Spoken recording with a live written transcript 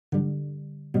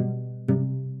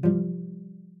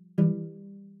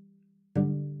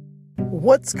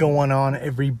What's going on,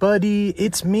 everybody?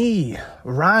 It's me,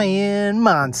 Ryan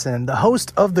Monson, the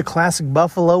host of the Classic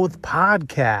Buffalo with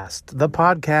podcast, the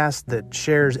podcast that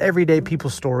shares everyday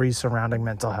people's stories surrounding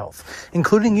mental health,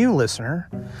 including you,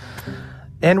 listener.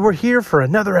 And we're here for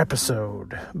another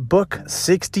episode, Book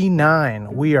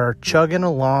 69. We are chugging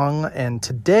along, and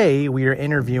today we are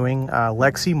interviewing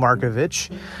Lexi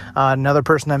Markovich, another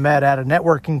person I met at a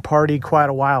networking party quite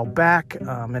a while back,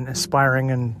 an aspiring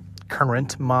and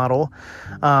current model.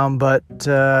 For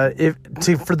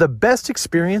the best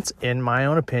experience, in my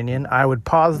own opinion, I would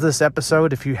pause this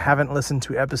episode if you haven't listened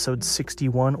to episode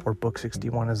 61, or Book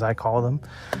 61 as I call them.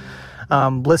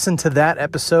 Listen to that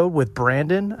episode with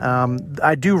Brandon.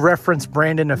 I do reference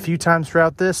Brandon a few times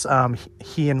throughout this.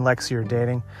 He and Lexi are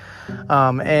dating.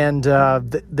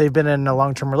 They've been in a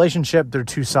long-term relationship. They're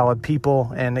two solid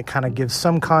people, and it kind of gives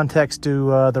some context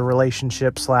to the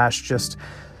relationship / just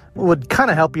would kind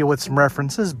of help you with some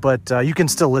references, but you can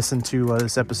still listen to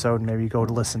this episode. Maybe you go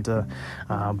to listen to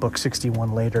Book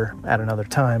 61 later at another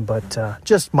time, but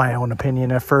just my own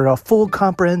opinion. For a full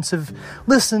comprehensive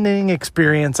listening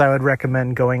experience, I would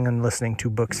recommend going and listening to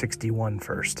Book 61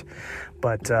 first.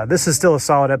 But this is still a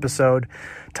solid episode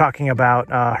talking about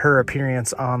her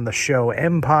appearance on the show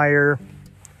Empire,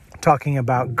 talking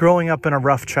about growing up in a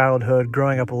rough childhood,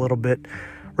 growing up a little bit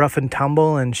rough and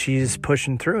tumble, and she's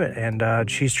pushing through it,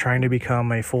 and she's trying to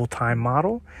become a full-time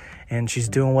model, and she's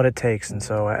doing what it takes. And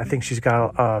so I think she's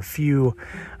got a few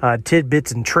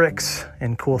tidbits and tricks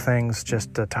and cool things,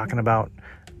 just talking about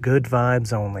good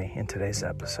vibes only in today's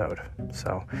episode.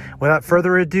 So without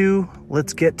further ado,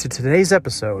 let's get to today's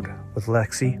episode with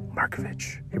Lexi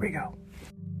Markovich. Here we go.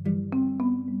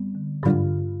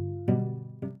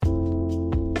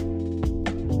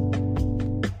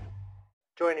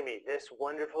 Joining me this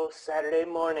wonderful Saturday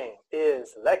morning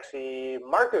is Lexi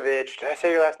Markovich. Did I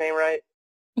say your last name right?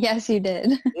 Yes, you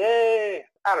did. Yay!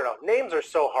 I don't know. Names are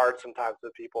so hard sometimes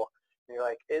with people. And you're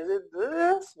like, is it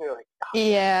this? And you're like, oh.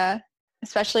 Yeah,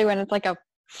 especially when it's like a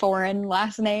foreign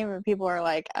last name and people are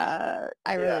like, I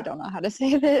really don't know how to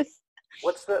say this.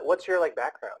 What's your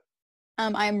background?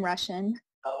 I'm Russian.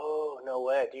 Oh, no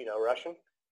way. Do you know Russian?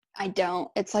 I don't.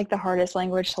 It's the hardest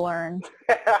language to learn.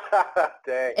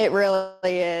 Dang. It really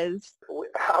is.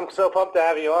 I'm so pumped to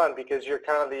have you on because you're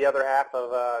kind of the other half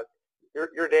of,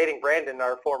 you're dating Brandon,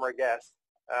 our former guest.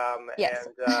 Yes.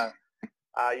 And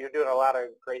you're doing a lot of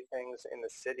great things in the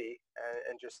city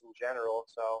and just in general.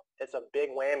 So it's a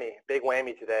big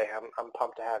whammy today. I'm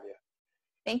pumped to have you.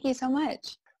 Thank you so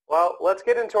much. Well, let's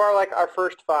get into our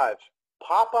first five.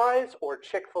 Popeyes or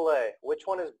Chick-fil-A? Which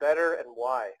one is better and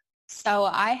why? So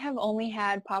I have only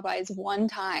had Popeyes one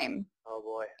time. Oh,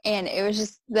 boy. And it was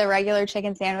just the regular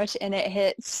chicken sandwich, and it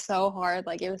hit so hard.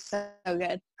 It was so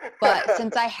good. But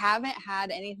since I haven't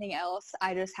had anything else,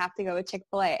 I just have to go with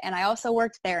Chick-fil-A. And I also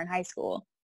worked there in high school.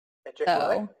 At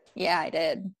Chick-fil-A? So, yeah, I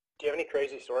did. Do you have any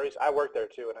crazy stories? I worked there,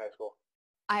 too, in high school.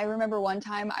 I remember one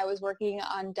time I was working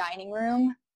on dining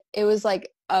room. It was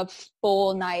a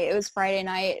full night. It was Friday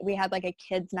night. We had a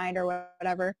kids' night or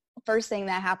whatever. First thing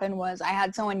that happened was I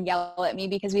had someone yell at me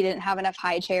because we didn't have enough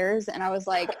high chairs. And I was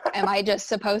like, am I just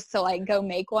supposed to go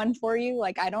make one for you?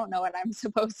 I don't know what I'm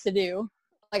supposed to do.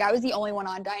 I was the only one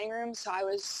on dining room. So I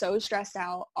was so stressed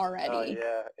out already.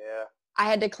 Oh, yeah. I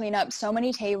had to clean up so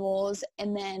many tables,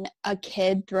 and then a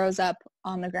kid throws up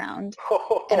on the ground.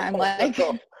 And I'm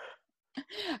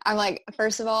like,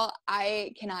 first of all,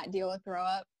 I cannot deal with throw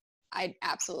up. I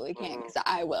absolutely can't, because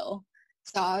I will.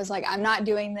 So I was like, I'm not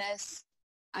doing this.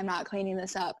 I'm not cleaning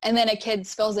this up. And then a kid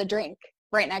spills a drink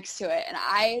right next to it. And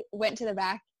I went to the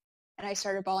back and I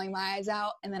started bawling my eyes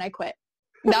out, and then I quit.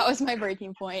 That was my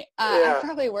breaking point. I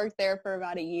probably worked there for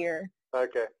about a year.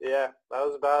 Okay. Yeah. That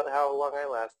was about how long I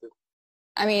lasted.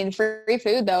 I mean, free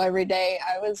food though, every day.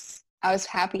 I was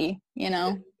happy,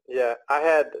 Yeah.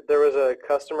 There was a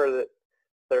customer that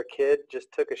their kid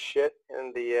just took a shit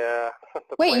in the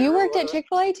Wait, you worked at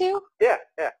Chick-fil-A too? Yeah.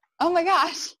 Oh my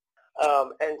gosh.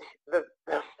 And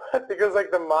because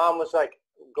the mom was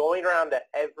going around to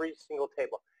every single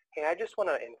table. Hey, I just want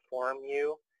to inform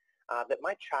you that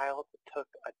my child took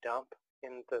a dump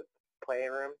in the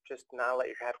playroom. Just not let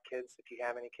you have kids. If you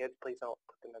have any kids, please don't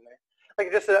put them in there.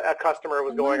 Just a customer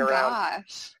was going around.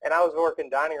 Gosh. And I was working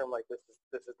dining room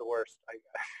this is the worst.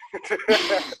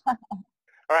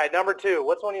 All right, number 2.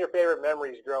 What's one of your favorite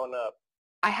memories growing up?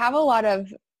 I have a lot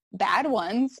of bad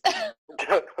ones.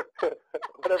 Whatever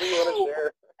you want to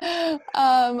share.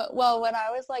 Well, when I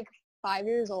was 5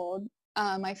 years old,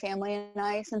 my family and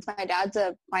I, since my dad's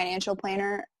a financial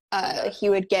planner, he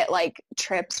would get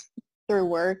trips through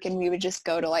work, and we would just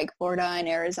go to Florida and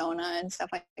Arizona and stuff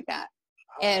like that.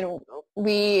 And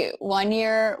we one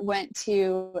year went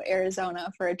to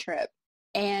Arizona for a trip,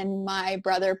 and my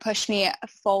brother pushed me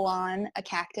full on a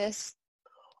cactus.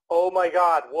 Oh my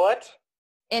God, what?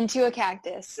 Into a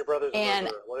cactus. Your brother's a and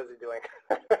murderer. What is he doing?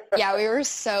 yeah, we were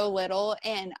so little,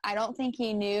 and I don't think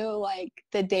he knew like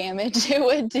the damage it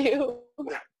would do.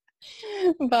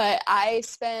 But I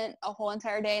spent a whole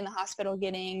entire day in the hospital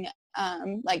getting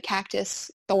like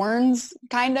cactus thorns,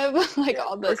 kind of like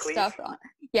all this pricklies. stuff on.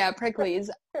 Yeah, pricklies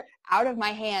out of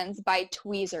my hands by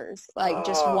tweezers, like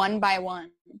just one by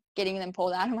one, getting them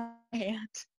pulled out of my hand.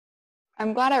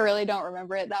 I'm glad I really don't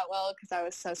remember it that well because I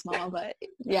was so small, but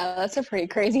yeah, that's a pretty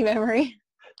crazy memory.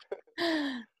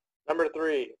 Number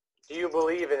 3, do you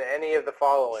believe in any of the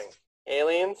following?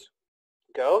 Aliens,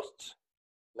 ghosts,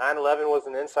 9/11 was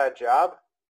an inside job,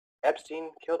 Epstein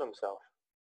killed himself.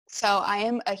 So I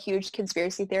am a huge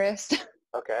conspiracy theorist.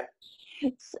 Okay.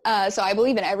 So I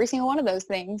believe in every single one of those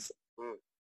things. Mm.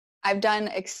 I've done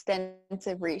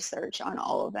extensive research on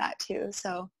all of that too.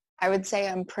 So I would say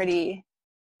I'm pretty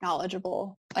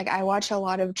knowledgeable. Like I watch a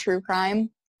lot of true crime.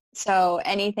 So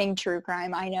anything true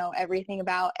crime, I know everything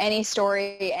about any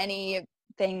story,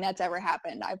 anything that's ever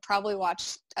happened. I've probably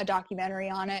watched a documentary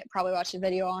on it, probably watched a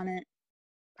video on it,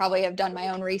 probably have done my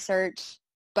own research.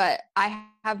 But I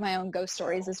have my own ghost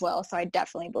stories as well, so I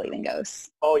definitely believe in ghosts.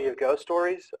 Oh, you have ghost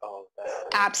stories? Oh, that's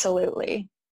Absolutely.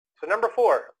 So number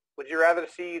 4, would you rather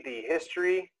see the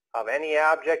history of any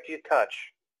object you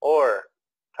touch or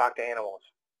talk to animals?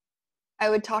 I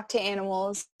would talk to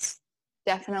animals,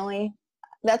 definitely.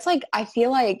 That's like, I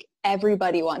feel like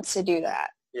everybody wants to do that.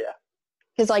 Yeah.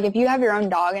 Because like if you have your own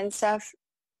dog and stuff,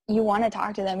 you want to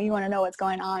talk to them. You want to know what's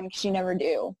going on because you never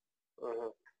do. Mm-hmm.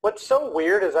 What's so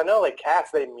weird is I know like cats,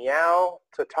 they meow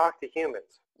to talk to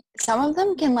humans. Some of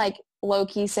them can like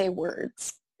low-key say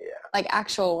words. Yeah. Like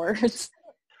actual words.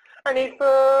 I need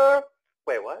food.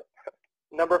 Wait, what?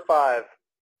 Number 5,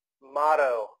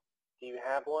 motto. Do you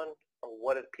have one? Or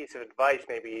what piece of advice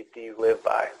maybe do you live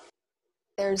by?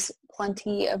 There's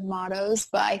plenty of mottos,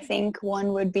 but I think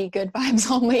one would be good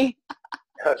vibes only.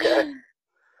 Okay.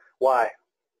 Why?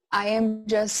 I am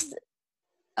just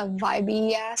a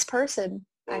vibey ass person.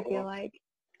 I feel like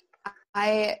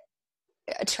I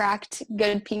attract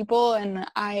good people and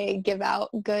I give out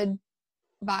good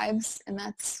vibes, and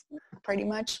that's pretty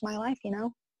much my life, you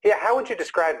know? Yeah, how would you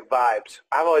describe vibes?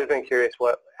 I've always been curious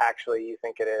what actually you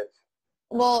think it is.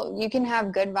 Well, you can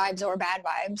have good vibes or bad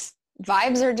vibes.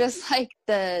 Vibes are just like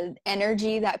the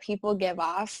energy that people give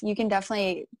off. You can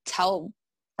definitely tell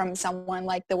from someone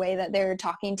like the way that they're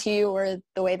talking to you or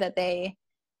the way that they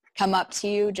come up to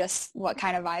you, just what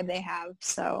kind of vibe they have.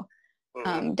 So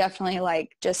definitely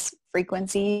like just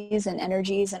frequencies and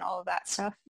energies and all of that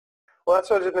stuff. Well, that's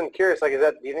what I've been curious. Like,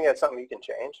 do you think that's something you can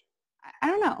change? I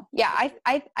don't know. Yeah,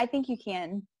 I think you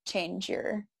can change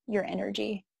your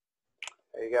energy.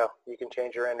 There you go. You can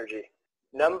change your energy.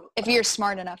 If you're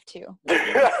smart enough to. All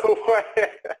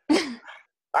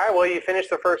right, well, you finished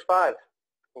the first 5.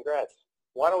 Congrats.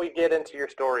 Why don't we get into your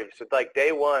story? So, like,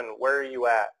 day 1, where are you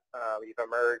at? You've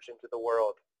emerged into the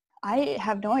world. I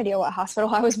have no idea what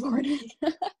hospital I was born in.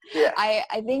 Yeah.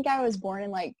 I think I was born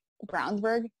in, like,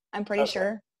 Brownsburg. I'm pretty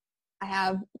sure. I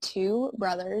have 2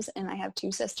 brothers and I have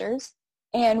 2 sisters.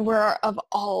 And we're of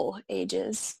all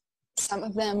ages. Some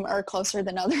of them are closer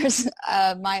than others.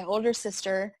 My older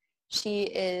sister, she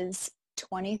is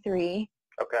 23.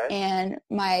 Okay. And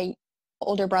my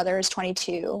older brother is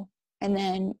 22. And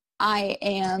then I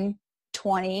am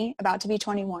 20, about to be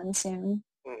 21 soon.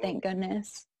 Thank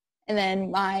goodness. And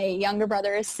then my younger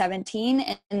brother is 17.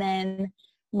 And then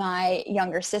my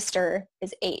younger sister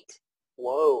is 8.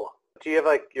 Whoa. Do you have,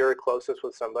 like, you're closest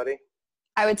with somebody?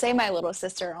 I would say my little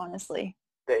sister, honestly.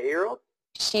 The 8-year-old?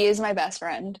 She is my best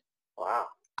friend. Wow.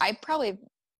 I probably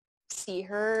see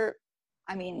her,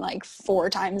 like 4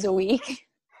 times a week.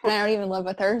 And I don't even live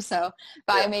with her, so,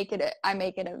 but yeah. I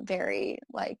make it a very,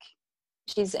 like,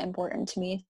 she's important to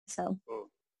me. So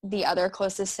the other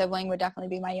closest sibling would definitely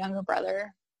be my younger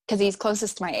brother because he's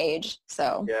closest to my age.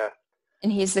 So, yeah.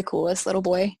 And he's the coolest little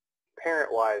boy.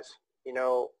 Parent-wise,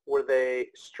 were they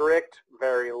strict,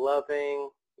 very loving?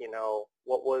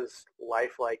 What was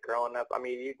life like growing up? I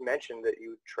mean, you mentioned that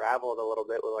you traveled a little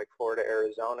bit with, like, Florida,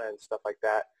 Arizona and stuff like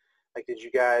that. Like,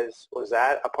 was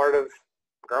that a part of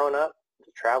growing up?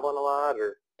 Traveling a lot?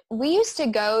 Or we used to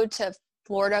go to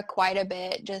Florida quite a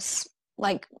bit, just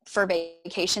like for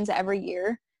vacations every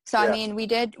year. So yeah. I mean, we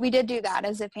did do that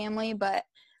as a family, but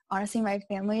honestly, my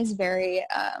family is very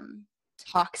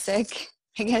toxic,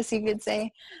 I guess you could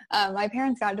say. My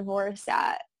parents got divorced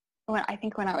when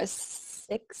I was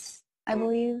 6, I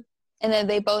believe, and then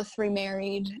they both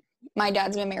remarried My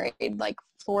dad's been married like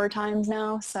 4 times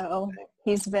now, so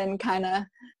he's been kind of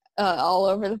all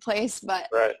over the place. But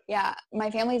Right. yeah, my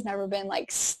family's never been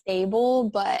like stable,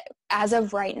 but as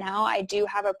of right now, I do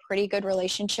have a pretty good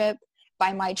relationship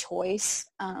by my choice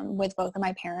with both of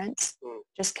my parents,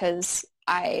 just because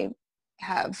I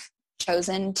have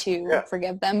chosen to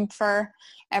forgive them for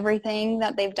everything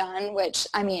that they've done, which,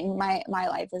 I mean, my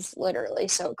life is literally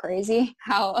so crazy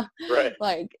how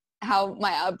how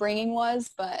my upbringing was.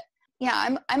 But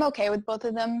yeah, I'm okay with both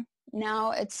of them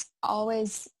now. It's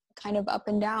always kind of up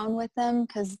and down with them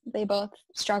because they both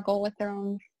struggle with their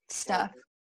own stuff.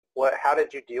 How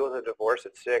did you deal with a divorce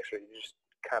at 6, or you just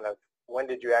kind of, when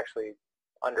did you actually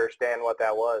understand what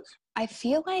that was? I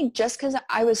feel like just because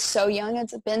I was so young,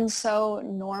 it's been so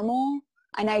normal,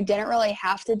 and I didn't really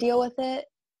have to deal with it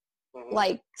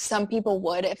like some people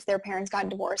would if their parents got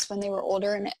divorced when they were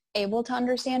older and able to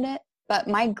understand it. But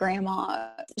my grandma,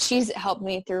 she's helped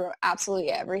me through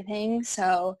absolutely everything.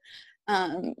 So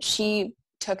she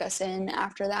took us in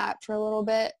after that for a little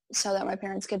bit so that my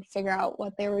parents could figure out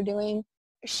what they were doing.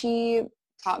 She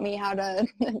taught me how to,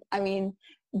 I mean,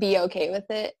 be okay with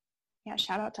it. Yeah,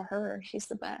 shout out to her. She's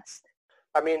the best.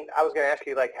 I mean, I was going to ask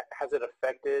you, like, has it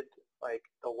affected, like,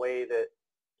 the way that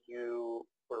you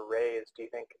were raised? Do you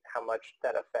think how much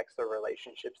that affects the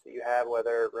relationships that you have,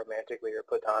 whether romantically or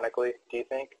platonically, do you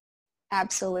think?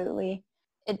 Absolutely.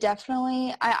 It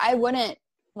definitely, I wouldn't,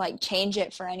 like, change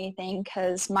it for anything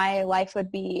because my life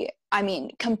would be, I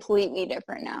mean, completely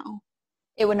different now.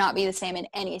 It would not be the same in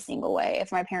any single way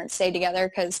if my parents stayed together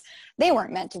because they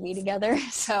weren't meant to be together.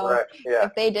 So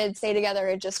if they did stay together,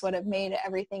 it just would have made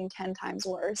everything 10 times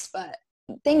worse. But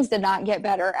things did not get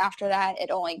better after that.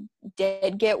 It only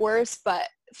did get worse. But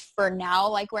for now,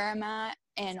 like where I'm at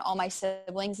and all my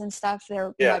siblings and stuff,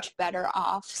 they're much better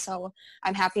off. So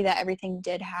I'm happy that everything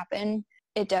did happen.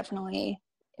 It definitely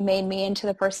made me into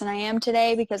the person I am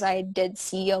today because I did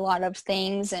see a lot of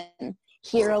things and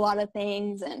hear a lot of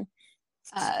things, and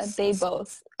they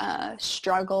both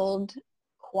struggled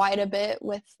quite a bit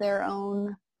with their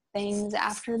own things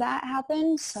after that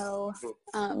happened. So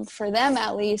for them,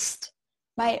 at least,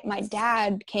 my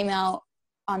dad came out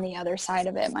on the other side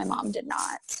of it. My mom did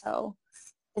not. So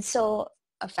it still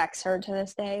affects her to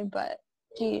this day, but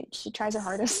she tries her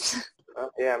hardest.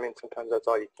 Yeah, I mean, sometimes that's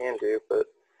all you can do. But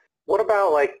what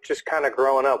about, like, just kind of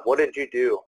growing up? What did you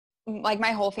do? Like,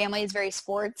 my whole family is very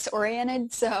sports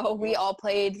oriented, so we all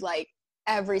played, like,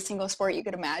 every single sport you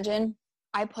could imagine.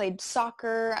 I played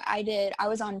soccer. I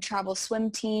was on travel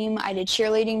swim team. I did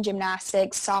cheerleading,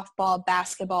 gymnastics, softball,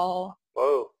 basketball.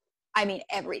 Whoa. I mean,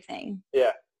 everything.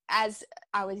 Yeah. As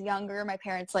I was younger, my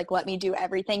parents, like, let me do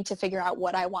everything to figure out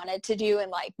what I wanted to do in,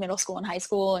 like, middle school and high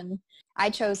school, and I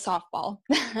chose softball.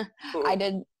 I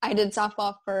did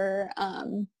softball for,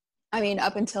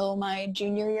 up until my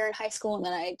junior year in high school, and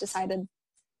then I decided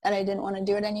that I didn't want to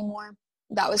do it anymore.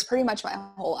 That was pretty much my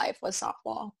whole life was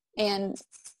softball. And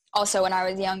also when I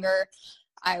was younger,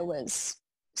 I was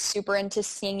super into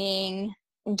singing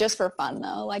just for fun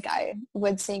though. Like, I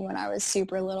would sing when I was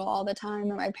super little all the time,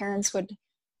 and my parents would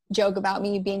joke about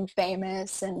me being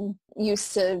famous and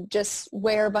used to just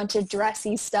wear a bunch of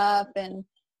dressy stuff and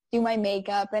do my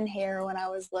makeup and hair when I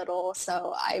was little.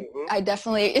 So I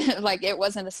definitely, like, it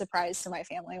wasn't a surprise to my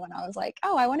family when I was like,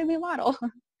 oh, I want to be a model.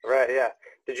 Right, yeah.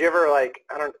 Did you ever, like,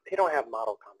 they don't have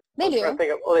model competitions. They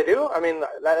do. Oh, they do? I mean,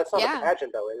 that's not a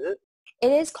pageant, though, is it?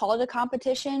 It is called a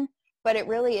competition, but it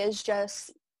really is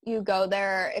just you go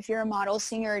there if you're a model,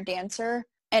 singer, or dancer,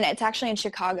 and it's actually in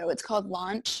Chicago. It's called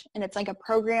Launch, and it's like a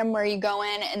program where you go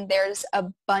in, and there's a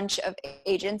bunch of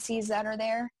agencies that are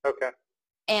there. Okay.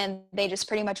 And they just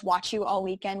pretty much watch you all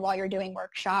weekend while you're doing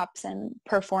workshops and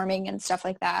performing and stuff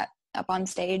like that up on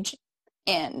stage.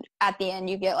 And at the end,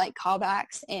 you get, like,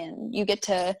 callbacks, and you get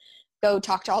to go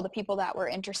talk to all the people that were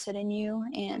interested in you.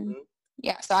 And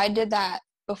so I did that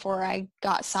before I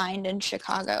got signed in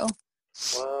Chicago.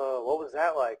 Whoa, what was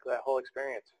that like, that whole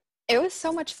experience? It was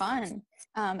so much fun.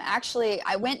 Actually,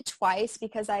 I went twice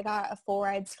because I got a full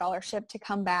ride scholarship to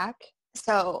come back.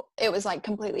 So it was, like,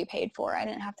 completely paid for. I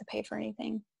didn't have to pay for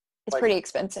anything. It's pretty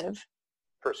expensive.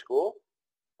 For school?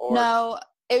 Or? No,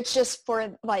 it's just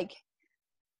for, like,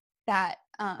 that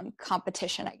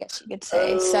competition, I guess you could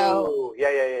say. Oh, yeah.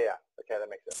 Okay, that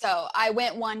makes sense. So I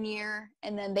went 1 year,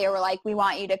 and then they were like, we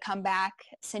want you to come back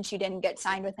since you didn't get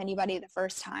signed with anybody the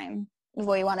first time.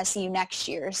 We want to see you next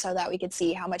year so that we could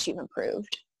see how much you've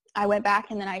improved. I went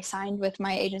back, and then I signed with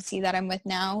my agency that I'm with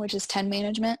now, which is 10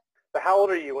 Management. But how old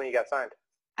are you when you got signed?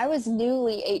 I was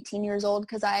newly 18 years old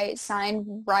because I signed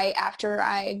right after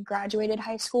I graduated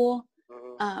high school.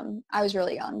 I was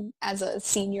really young as a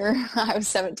senior. I was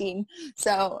 17.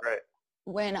 So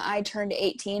when I turned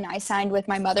 18, I signed with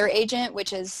my mother agent,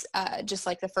 which is just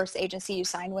like the first agency you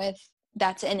sign with.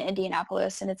 That's in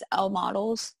Indianapolis, and it's L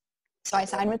Models. So I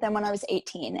signed with them when I was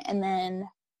 18. And then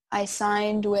I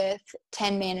signed with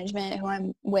 10 Management, who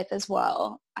I'm with as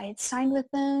well. I had signed with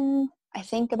them, I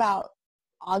think, about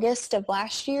August of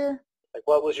last year. Like,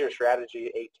 what was your strategy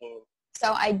at 18?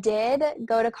 So I did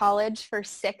go to college for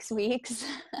 6 weeks,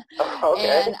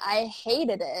 and I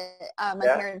hated it. My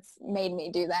parents made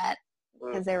me do that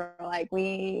because they were like,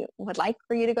 we would like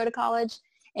for you to go to college.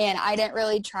 And I didn't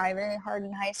really try very hard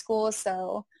in high school.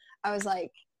 So I was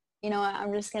like, you know what,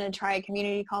 I'm just going to try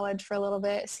community college for a little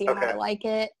bit, see how I like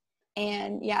it.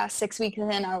 And 6 weeks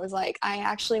in, I was like, I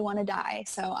actually want to die.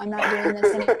 So I'm not doing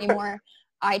this anymore.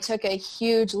 I took a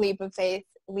huge leap of faith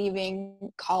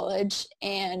leaving college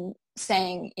and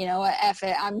saying, you know what, F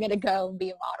it, I'm going to go be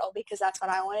a model because that's what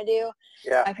I want to do.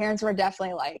 Yeah. My parents were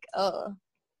definitely like, oh,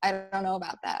 I don't know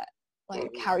about that.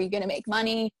 Like, how are you going to make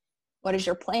money? What is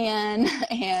your plan?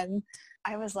 And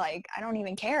I was like, I don't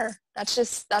even care.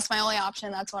 That's my only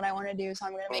option. That's what I want to do. So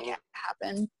I'm going to make it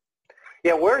happen.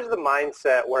 Yeah. Where's the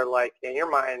mindset where, like, in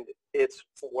your mind, it's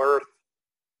worth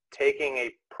taking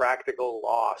a practical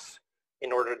loss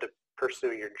in order to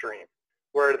pursue your dream?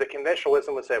 Where the conventional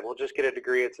wisdom would say, well, just get a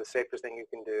degree. It's the safest thing you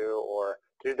can do. Or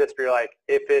do this. But you're like,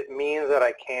 if it means that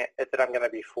that I'm going to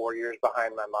be 4 years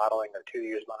behind my modeling or 2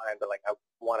 years behind, but like I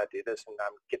want to do this and I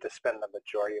get to spend the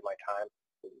majority of my time.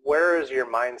 Where is your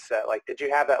mindset? Like, did you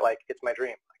have that, like, it's my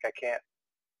dream? Like,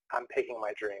 I'm picking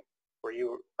my dream. Were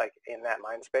you like in that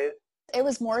mind space? It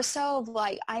was more so of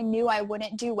like, I knew I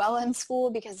wouldn't do well in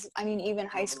school because, I mean, even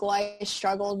high school I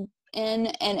struggled in,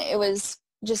 and it was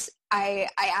just, I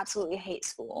absolutely hate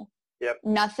school. Yep.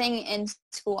 Nothing in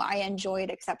school I enjoyed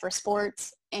except for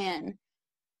sports. And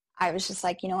I was just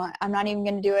like, you know what, I'm not even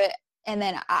going to do it. And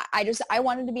then I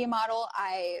wanted to be a model.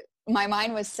 My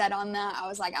mind was set on that. I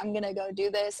was like, I'm going to go do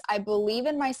this. I believe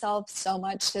in myself so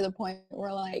much to the point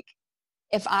where, like,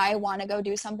 if I want to go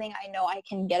do something, I know I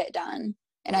can get it done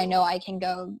and I know I can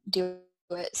go do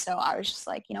it. So I was just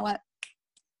like, you know what,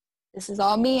 this is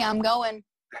all me. I'm going.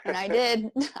 And I did.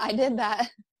 I did that.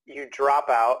 You drop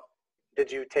out.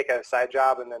 Did you take a side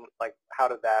job? And then, like, how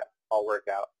did that all work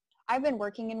out? I've been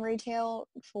working in retail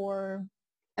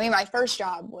my first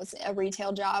job was a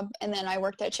retail job, and then I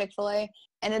worked at Chick-fil-A.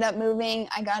 Ended up moving.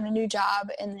 I got a new job,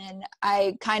 and then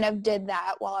I kind of did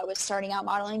that while I was starting out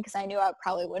modeling because I knew I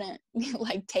probably wouldn't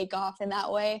like take off in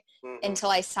that way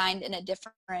until I signed in a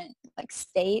different like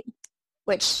state,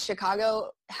 which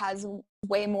Chicago has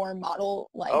way more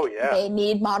model, like they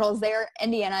need models there.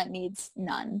 Indiana needs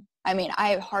none. I mean,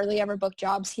 I hardly ever book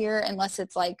jobs here unless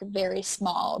it's like very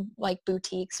small, like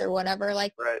boutiques or whatever,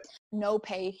 like no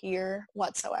pay here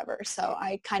whatsoever. So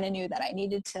I kind of knew that I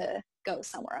needed to go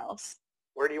somewhere else.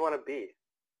 Where do you want to be?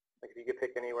 Like, if you could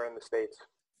pick anywhere in the States?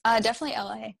 Definitely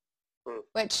LA,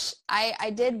 which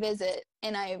I did visit,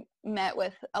 and I met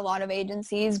with a lot of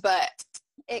agencies, but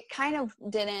it kind of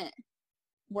didn't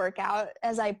work out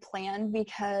as I planned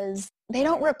because they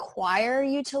don't require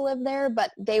you to live there,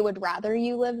 but they would rather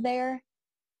you live there.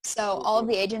 So all of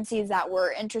the agencies that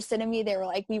were interested in me, they were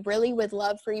like, we really would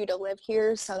love for you to live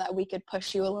here so that we could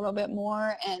push you a little bit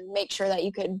more and make sure that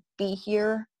you could be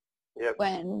here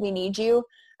when we need you.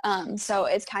 So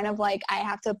it's kind of like I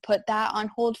have to put that on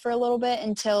hold for a little bit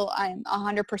until I'm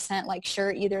 100% like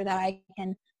sure either that I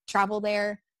can travel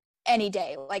there any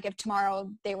day. Like if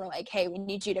tomorrow they were like, hey, we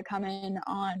need you to come in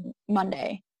on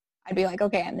Monday, I'd be like,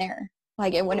 okay, I'm there.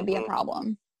 Like it wouldn't be a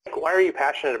problem. Why are you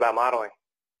passionate about modeling?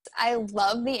 I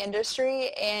love the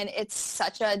industry, and it's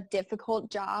such a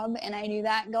difficult job, and I knew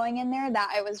that going in there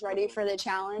that I was ready for the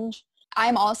challenge.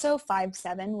 I'm also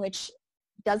 5'7", which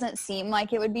doesn't seem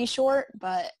like it would be short,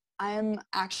 but I'm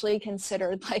actually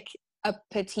considered like a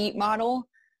petite model.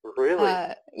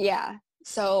 Really? Yeah.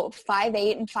 So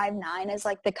 5'8" and 5'9" is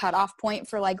like the cutoff point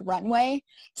for like runway.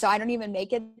 So I don't even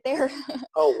make it there.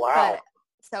 Oh, wow.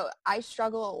 So I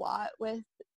struggle a lot with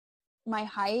my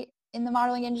height in the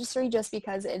modeling industry just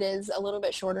because it is a little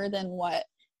bit shorter than what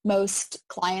most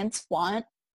clients want.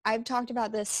 I've talked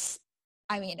about this,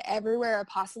 I mean, everywhere I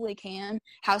possibly can,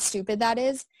 how stupid that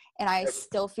is. And I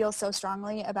still feel so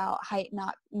strongly about height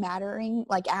not mattering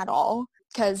like at all,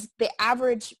 because the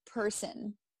average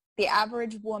person, the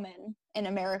average woman in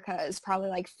America is probably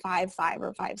like 5'5"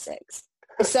 or 5'6".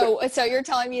 So you're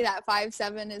telling me that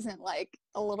 5'7" isn't like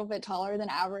a little bit taller than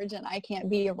average and I can't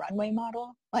be a runway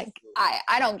model? Like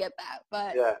I don't get that.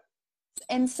 But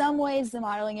in some ways the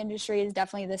modeling industry is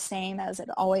definitely the same as it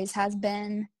always has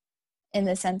been, in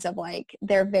the sense of like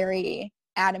they're very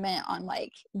adamant on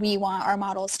like, we want our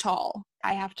models tall.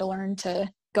 I have to learn to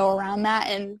go around that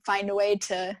and find a way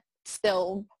to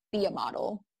still be a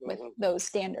model with those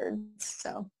standards.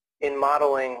 So in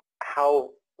modeling, how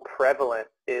prevalent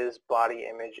is body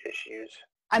image issues?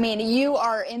 I mean, you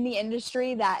are in the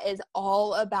industry that is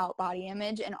all about body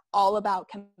image and all about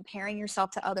comparing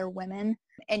yourself to other women,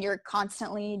 and you're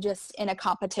constantly just in a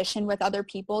competition with other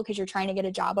people because you're trying to get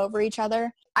a job over each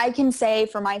other. I can say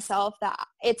for myself that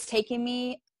it's taken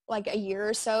me like a year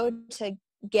or so to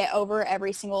get over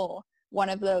every single one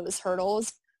of those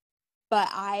hurdles. But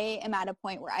I am at a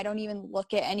point where I don't even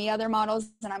look at any other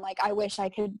models and I'm like, I wish I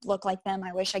could look like them.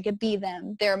 I wish I could be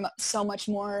them. They're so much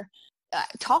more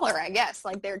taller, I guess.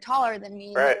 Like, they're taller than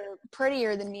me, right. They're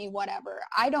prettier than me, whatever.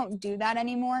 I don't do that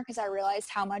anymore because I realized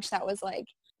how much that was like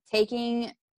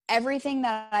taking everything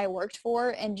that I worked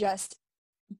for and just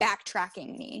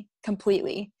backtracking me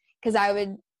completely, because I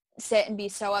would sit and be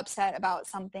so upset about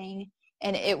something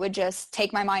and it would just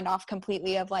take my mind off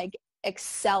completely of like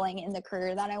excelling in the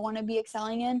career that I want to be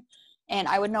excelling in. And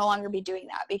I would no longer be doing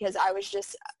that because I was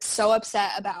just so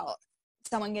upset about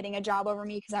someone getting a job over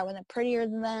me because I wasn't prettier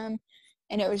than them.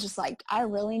 And it was just like, I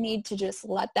really need to just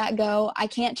let that go. I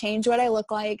can't change what I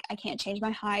look like. I can't change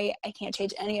my height. I can't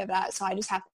change any of that. So I just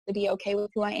have to be okay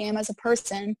with who I am as a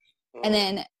person. And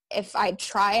then if I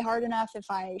try hard enough, if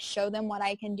I show them what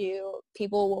I can do,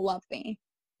 people will love me.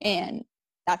 And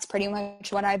that's pretty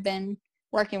much what I've been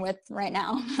working with right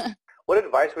now. What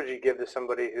advice would you give to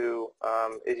somebody who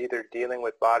is either dealing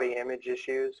with body image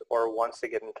issues or wants to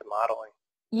get into modeling?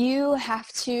 You have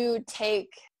to take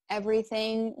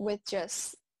everything with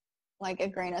just like a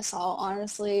grain of salt,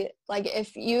 honestly. Like,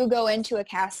 if you go into a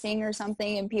casting or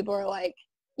something and people are like,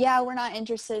 yeah, we're not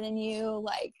interested in you,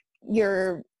 like,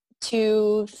 you're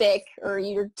too thick or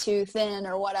you're too thin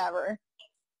or whatever.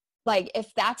 Like,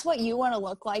 if that's what you want to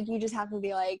look like, you just have to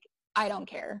be like, I don't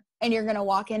care. And you're going to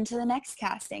walk into the next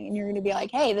casting and you're going to be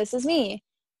like, hey, this is me.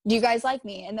 Do you guys like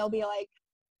me? And they'll be like,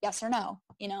 yes or no,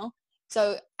 you know?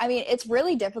 So, I mean, it's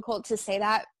really difficult to say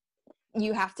that.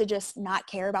 You have to just not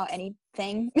care about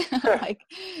anything, like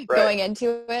right. going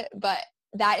into it. But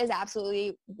that is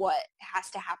absolutely what has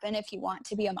to happen if you want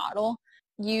to be a model.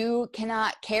 You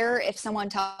cannot care if someone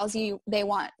tells you they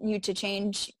want you to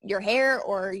change your hair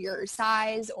or your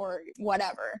size or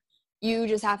whatever. You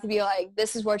just have to be like,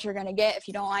 this is what you're going to get. If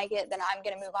you don't like it, then I'm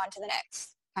going to move on to the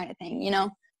next kind of thing, you know?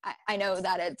 I know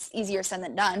that it's easier said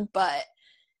than done, but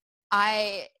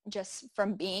I just,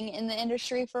 from being in the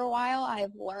industry for a while,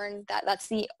 I've learned that that's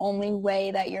the only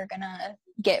way that you're going to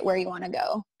get where you want to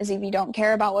go, is if you don't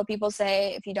care about what people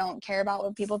say, if you don't care about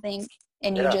what people think,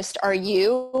 and you just are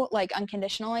you, like,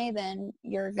 unconditionally, then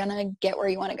you're going to get where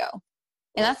you want to go.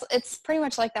 And it's pretty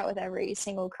much like that with every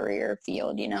single career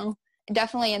field, you know?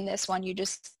 Definitely in this one, you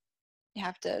just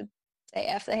have to say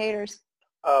F the haters.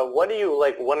 What do you,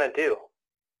 like, want to do?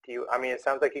 I mean, it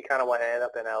sounds like you kind of want to end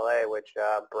up in LA, which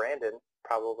Brandon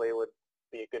probably would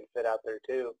be a good fit out there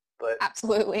too. But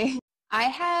absolutely. I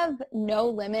have no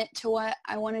limit to what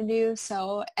I want to do.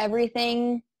 So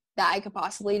everything that I could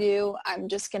possibly do, I'm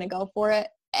just going to go for it.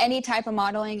 Any type of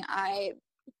modeling, I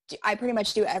pretty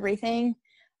much do everything.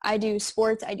 I do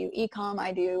sports, I do e-com,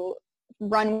 I do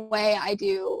runway, I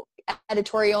do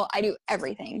editorial, I do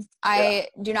everything. I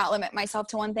do not limit myself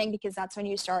to one thing, because that's when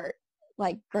you start,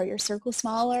 like, grow your circle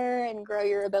smaller and grow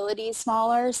your abilities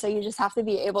smaller. So you just have to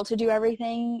be able to do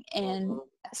everything. And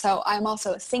so I'm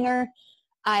also a singer.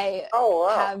 I've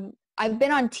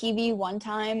been on TV one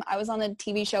time. I was on the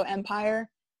TV show Empire.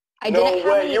 No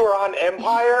way, you were on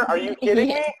Empire? Are you kidding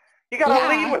me? You gotta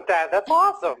lead with that. That's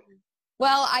awesome.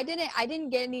 Well, I didn't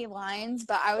get any lines,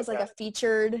 but I was like a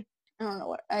featured, I don't know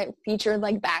what, featured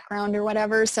like background or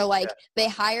whatever. So like they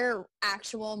hire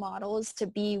actual models to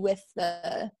be with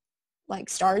the like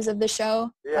stars of the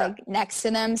show, like next to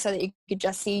them, so that you could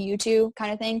just see you two,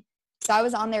 kind of thing. So I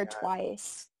was on there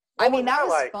twice. I mean, that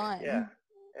was fun.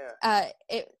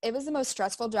 It was the most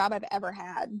stressful job I've ever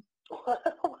had.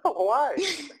 Why?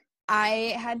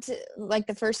 I had to, like,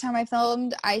 the first time I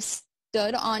filmed, I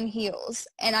stood on heels.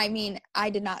 And I mean, I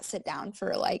did not sit down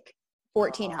for like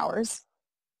 14 hours.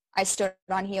 I stood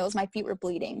on heels. My feet were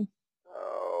bleeding.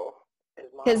 Oh, is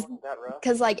modeling that rough?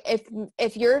 Because like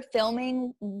if you're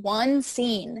filming one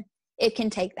scene, it can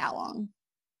take that long.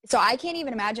 So I can't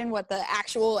even imagine what the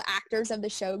actual actors of the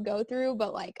show go through.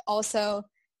 But like, also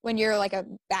when you're like a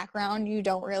background, you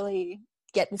don't really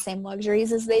get the same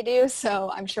luxuries as they do.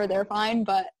 So I'm sure they're fine.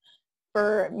 But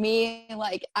for me,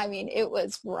 like, I mean, it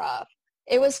was rough.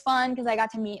 It was fun because I got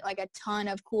to meet like a ton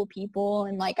of cool people,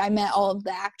 and like I met all of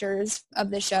the actors of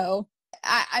the show.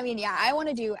 I mean, yeah, I want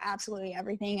to do absolutely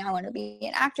everything. I want to be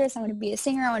an actress. I want to be a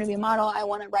singer. I want to be a model. I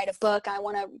want to write a book. I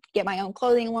want to get my own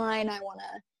clothing line. I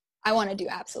want to do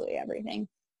absolutely everything.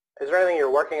 Is there anything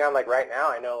you're working on like right now?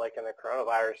 I know like in the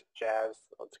coronavirus jazz,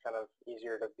 it's kind of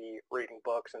easier to be reading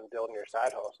books and building your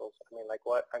side hustles. I mean, like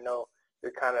what? I know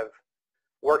you're kind of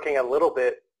working a little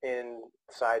bit in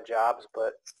side jobs,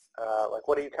 but like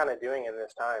what are you kind of doing in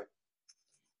this time?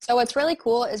 So what's really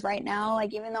cool is right now,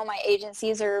 like even though my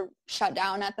agencies are shut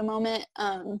down at the moment,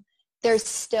 there's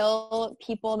still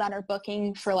people that are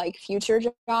booking for like future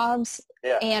jobs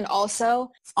and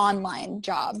also online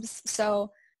jobs.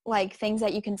 So like things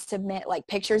that you can submit like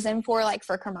pictures in for like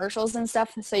for commercials and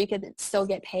stuff so you could still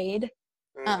get paid.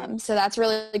 So that's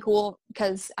really cool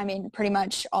because I mean pretty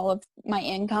much all of my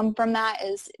income from that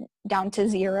is down to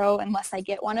zero unless I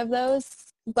get one of those.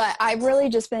 But I've really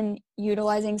just been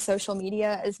utilizing social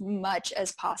media as much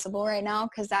as possible right now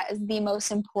because that is the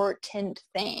most important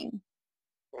thing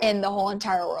in the whole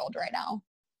entire world right now.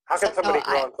 How can somebody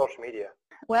grow on social media?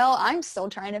 Well, I'm still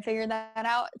trying to figure that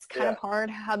out. It's kind of hard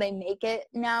how they make it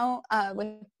now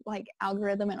with like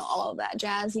algorithm and all of that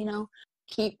jazz, you know.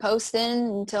 Keep posting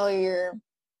until you're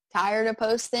tired of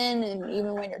posting, and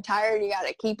even when you're tired, you got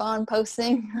to keep on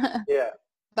posting.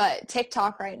 But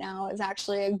TikTok right now is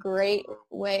actually a great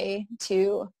way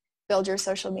to build your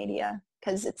social media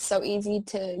because it's so easy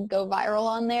to go viral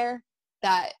on there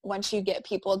that once you get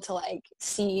people to like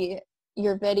see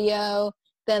your video,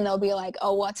 then they'll be like,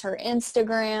 oh, what's her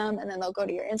Instagram? And then they'll go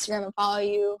to your Instagram and follow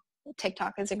you.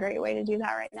 TikTok is a great way to do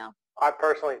that right now. I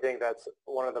personally think that's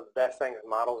one of the best things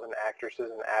models and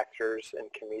actresses and actors and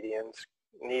comedians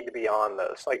need to be on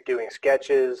those, like doing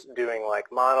sketches, doing like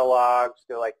monologues,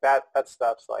 do like that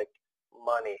stuff's like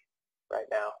money right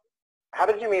now. How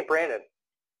did you meet Brandon?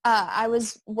 I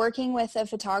was working with a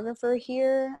photographer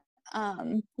here.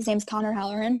 His name's Connor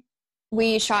Halloran.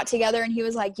 We shot together and he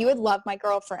was like, you would love my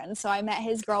girlfriend. So I met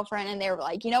his girlfriend and they were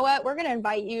like, you know what? We're going to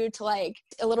invite you to like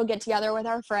a little get together with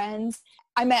our friends.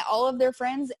 I met all of their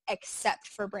friends except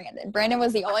for Brandon. Brandon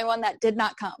was the only one that did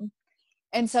not come.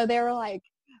 And so they were like,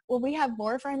 well, we have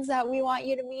more friends that we want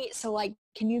you to meet. So like,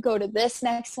 can you go to this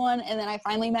next one? And then I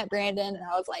finally met Brandon and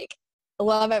I was like,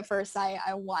 love at first sight.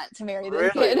 I want to marry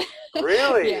this kid.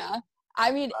 Really? Yeah.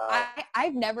 I mean,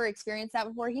 I've never experienced that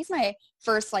before. He's my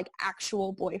first like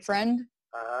actual boyfriend,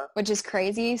 which is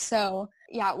crazy. So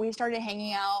yeah, we started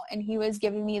hanging out and he was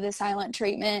giving me the silent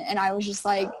treatment and I was just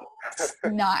like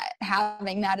not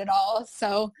having that at all.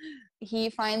 So he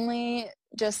finally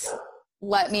just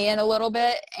let me in a little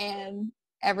bit and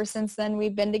ever since then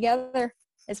we've been together.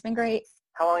 It's been great.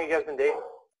 How long have you guys been dating?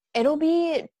 It'll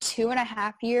be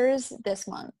 2.5 years this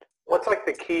month. What's like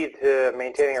the key to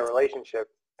maintaining a relationship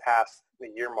past the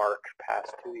year mark,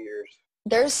 past 2 years?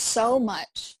 There's so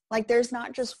much. Like there's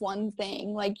not just one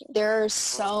thing. Like there are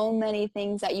so many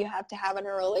things that you have to have in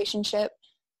a relationship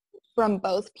from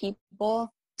both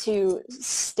people to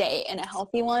stay in a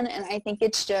healthy one. And I think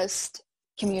it's just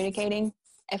communicating,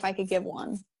 if I could give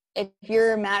one. If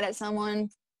you're mad at someone,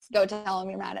 go tell them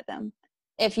you're mad at them.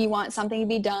 If you want something to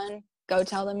be done, go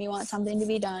tell them you want something to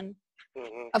be done.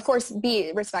 Of course,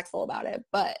 be respectful about it.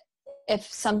 But if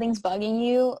something's bugging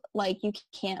you, like you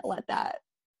can't let that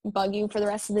bug you for the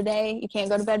rest of the day. You can't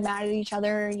go to bed mad at each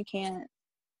other. You can't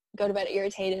go to bed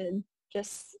irritated.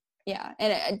 Just, yeah.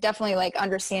 And definitely like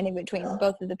understanding between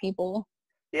both of the people.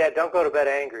 Yeah, don't go to bed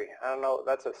angry. I don't know.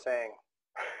 That's a saying.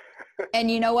 And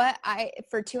you know what?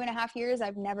 For 2.5 years,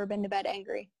 I've never been to bed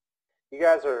angry. You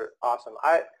guys are awesome.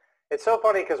 It's so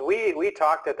funny because we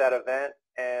talked at that event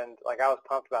and like I was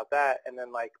pumped about that, and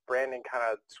then like Brandon kind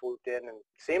of swooped in and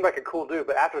seemed like a cool dude,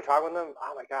 but after talking with him,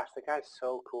 oh my gosh, the guy's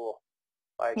so cool.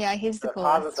 Like yeah, he's the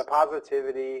coolest. The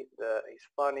positivity, he's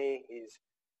funny. He's,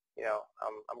 you know,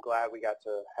 I'm glad we got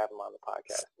to have him on the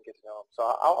podcast and get to know him. So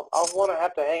I'll want to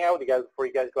have to hang out with you guys before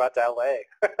you guys go out to LA.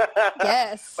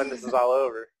 Yes. When this is all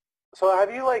over. So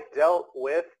have you like dealt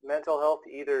with mental health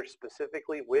either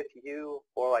specifically with you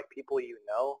or like people you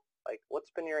know? Like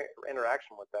what's been your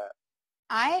interaction with that?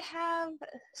 I have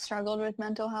struggled with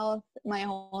mental health my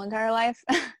whole entire life.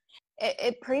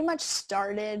 It pretty much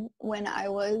started when I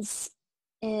was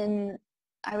in,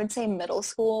 I would say middle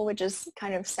school, which is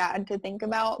kind of sad to think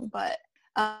about. But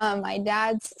my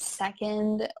dad's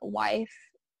second wife,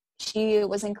 she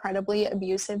was incredibly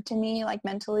abusive to me, like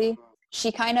mentally.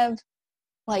 She kind of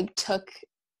like took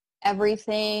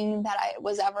everything that I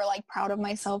was ever like proud of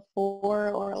myself for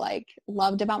or like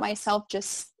loved about myself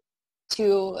just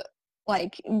to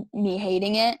like me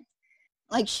hating it.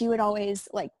 Like she would always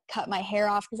like cut my hair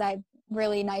off because I had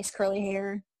really nice curly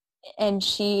hair, and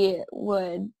she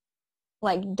would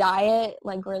like dye it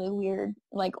like really weird,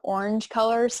 like orange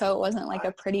color. So it wasn't like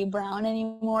a pretty brown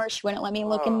anymore. She wouldn't let me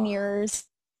look in mirrors.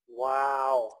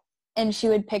 Wow. And she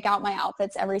would pick out my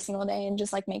outfits every single day and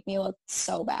just like make me look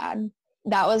so bad.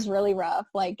 That was really rough.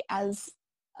 Like as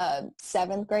a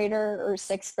 7th grader or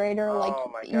 6th grader, like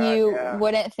my God, you yeah.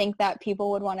 wouldn't think that people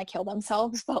would want to kill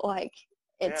themselves, but like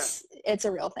it's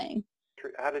a real thing.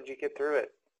 How did you get through it?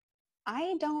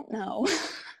 I don't know.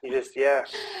 You just, yeah.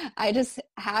 I just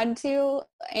had to.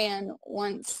 And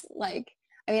once, like,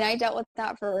 I mean, I dealt with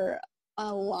that for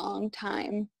a long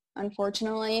time,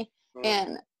 unfortunately.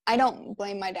 And I don't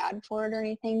blame my dad for it or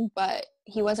anything, but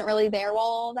he wasn't really there while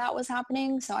all that was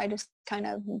happening. So I just kind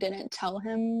of didn't tell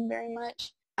him very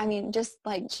much. I mean, just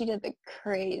like she did the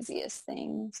craziest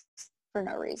things for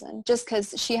no reason, just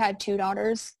because she had 2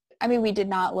 daughters. I mean, we did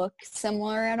not look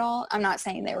similar at all. I'm not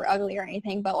saying they were ugly or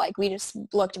anything, but like we just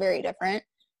looked very different.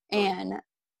 And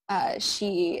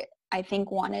she, I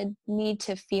think, wanted me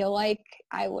to feel like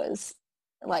I was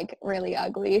like really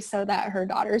ugly so that her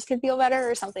daughters could feel better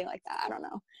or something like that. I don't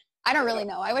know. I don't really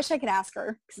know. I wish I could ask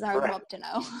her because I would love to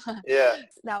know. Yeah.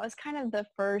 That was kind of the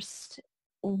first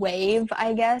wave,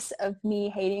 I guess, of me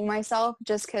hating myself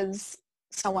just because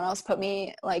someone else put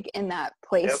me like in that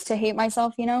place to hate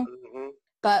myself, you know? Mm-hmm.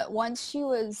 But once she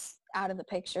was out of the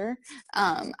picture,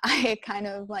 I kind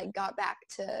of like got back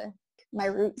to my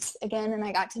roots again, and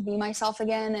I got to be myself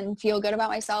again and feel good about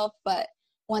myself. But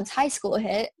once high school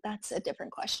hit, that's a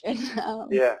different question.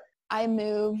 I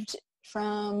moved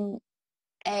from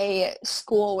a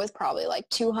school with probably like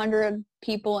 200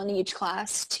 people in each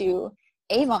class to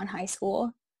Avon High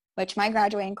School, which my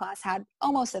graduating class had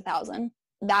almost 1,000.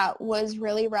 That was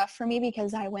really rough for me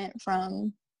because I went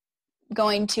from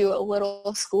going to a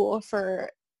little school for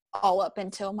all up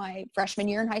until my freshman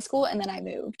year in high school, and then I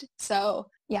moved. So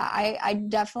yeah, I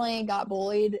definitely got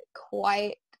bullied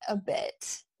quite a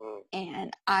bit.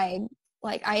 And I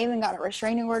even got a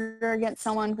restraining order against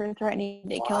someone for threatening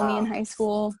to kill me in high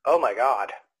school. Oh my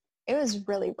God. It was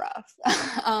really rough.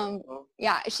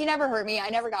 Yeah, she never hurt me. I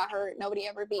never got hurt. Nobody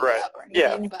ever beat me up or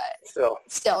anything, but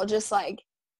still just like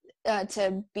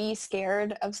to be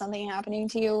scared of something happening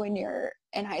to you when you're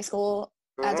in high school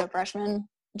as a freshman,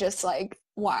 just like,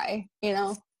 why, you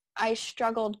know? I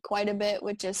struggled quite a bit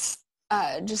with just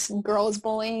girls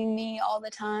bullying me all the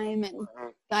time and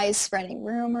guys spreading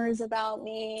rumors about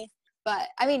me. But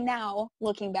I mean, now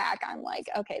looking back, I'm like,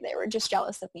 okay, they were just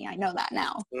jealous of me. I know that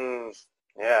now.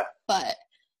 Yeah. But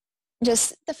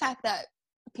just the fact that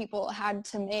people had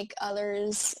to make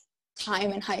others'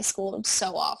 time in high school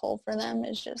so awful for them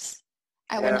is just,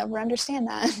 I would never understand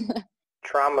that.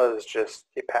 Trauma is just,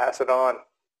 you pass it on.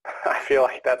 I feel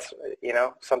like that's, you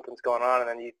know, something's going on and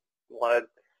then you want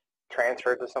to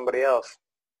transfer it to somebody else.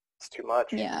 It's too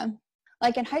much. Yeah.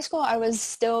 Like in high school, I was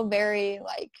still very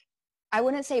like, I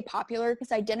wouldn't say popular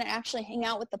because I didn't actually hang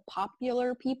out with the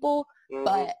popular people,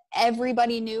 but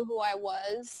everybody knew who I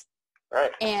was.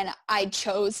 Right. And I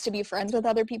chose to be friends with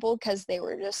other people because they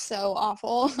were just so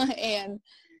awful. And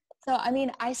so, I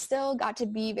mean, I still got to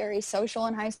be very social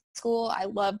in high school. I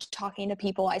loved talking to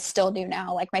people. I still do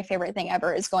now. Like, my favorite thing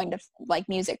ever is going to, like,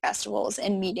 music festivals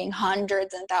and meeting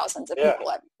hundreds and thousands of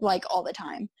people, like, all the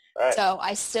time. Right. So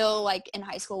I still, like, in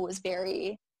high school was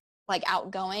very, like,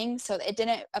 outgoing. So it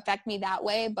didn't affect me that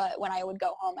way. But when I would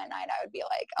go home at night, I would be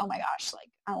like, oh, my gosh, like,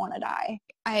 I want to die.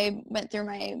 I went through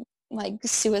my, like,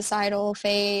 suicidal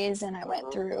phase, and I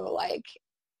went through, like,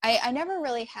 I never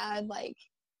really had, like,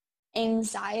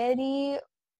 anxiety,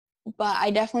 but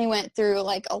I definitely went through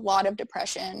like a lot of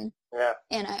depression. Yeah.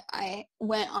 And I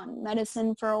went on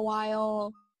medicine for a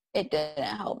while. It didn't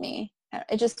help me.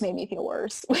 It just made me feel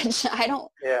worse, which I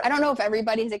don't know if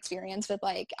everybody's experience with,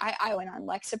 like, I went on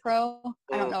Lexapro.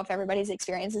 I don't know if everybody's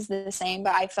experience is the same,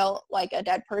 but I felt like a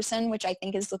dead person, which I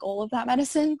think is the goal of that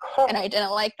medicine. And I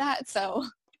didn't like that. So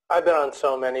I've been on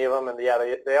so many of them, and yeah,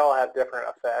 they all have different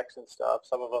effects and stuff.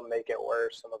 Some of them make it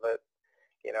worse. Some of it,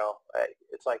 you know,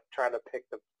 it's like trying to pick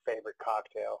the favorite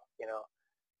cocktail, you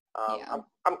know.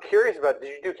 I'm curious about, did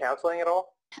you do counseling at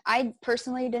all? I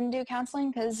personally didn't do counseling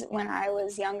because when I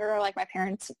was younger, like, my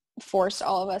parents forced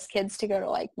all of us kids to go to,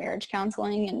 like, marriage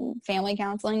counseling and family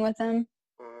counseling with them.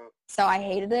 So I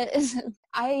hated it.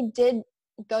 I did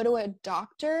go to a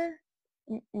doctor,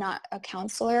 not a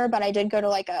counselor, but I did go to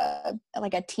like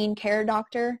a teen care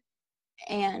doctor,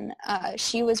 and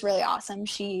she was really awesome.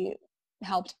 She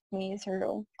helped me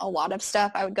through a lot of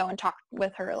stuff. I would go and talk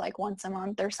with her like once a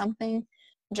month or something,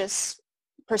 just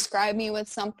prescribe me with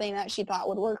something that she thought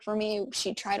would work for me.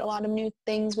 She tried a lot of new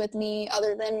things with me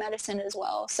other than medicine as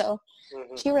well. So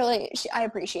I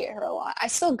appreciate her a lot. I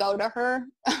still go to her,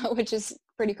 which is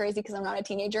pretty crazy because I'm not a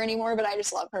teenager anymore, but I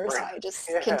just love her. So I just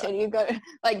continue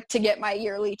to get my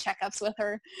yearly checkups with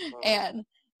her. And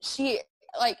she,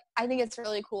 like, I think it's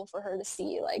really cool for her to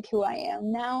see, like, who I am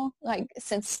now, like,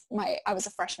 since I was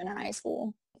a freshman in high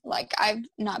school. Like, I've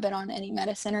not been on any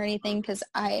medicine or anything because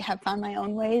I have found my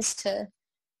own ways to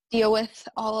deal with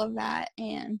all of that.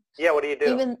 And what do you do?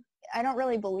 Even I don't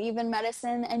really believe in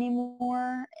medicine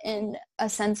anymore, in a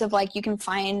sense of, like, you can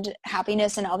find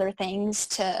happiness in other things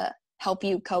to help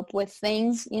you cope with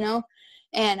things, you know.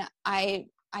 And I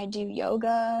do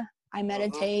yoga, I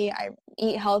meditate, I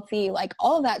eat healthy, like,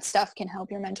 all of that stuff can help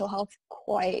your mental health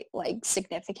quite, like,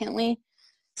 significantly.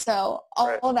 So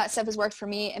all of that stuff has worked for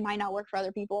me. It might not work for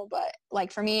other people, but,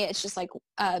 like, for me, it's just, like,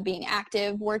 being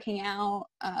active, working out,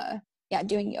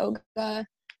 doing yoga,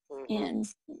 and,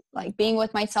 like, being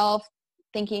with myself,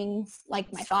 thinking,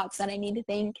 like, my thoughts that I need to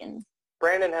think. And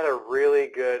Brandon had a really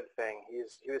good thing.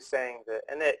 He was saying that,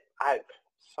 and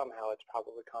somehow it's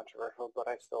probably controversial, but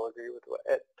I still agree with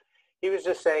it. He was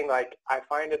just saying, like, I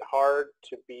find it hard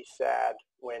to be sad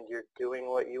when you're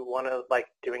doing what you want to, like,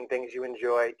 doing things you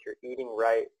enjoy, you're eating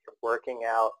right, you're working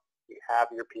out, you have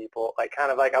your people, like,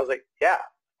 kind of like, I was like, yeah,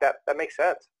 that makes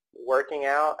sense. Working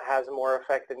out has more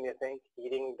effect than you think.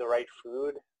 Eating the right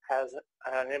food has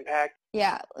an impact.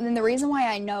 Yeah, and the reason why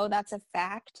I know that's a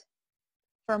fact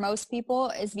for most people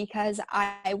is because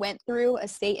I went through a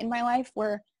state in my life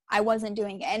where I wasn't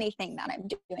doing anything that I'm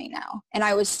doing now, and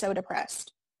I was so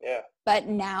depressed. Yeah. But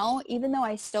now, even though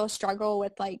I still struggle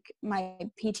with, like, my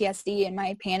PTSD and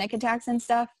my panic attacks and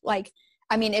stuff, like,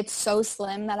 I mean, it's so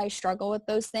slim that I struggle with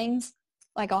those things.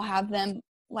 Like, I'll have them,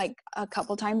 like, a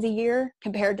couple times a year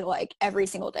compared to, like, every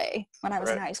single day when I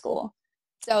was in high school.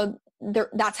 So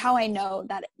that's how I know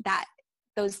that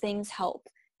those things help,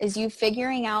 is you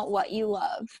figuring out what you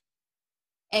love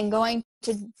and going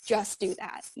to just do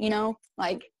that, you know?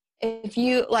 Like, if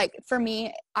you, like, for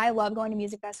me, I love going to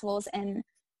music festivals, and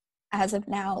as of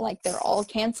now, like, they're all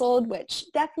canceled,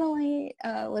 which definitely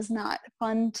was not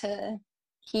fun to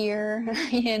hear,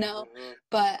 you know,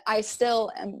 but I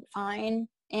still am fine,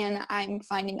 and I'm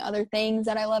finding other things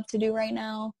that I love to do right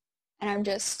now, and I'm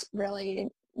just really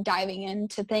diving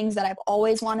into things that I've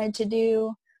always wanted to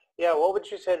do. Yeah, what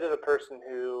would you say to the person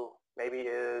who maybe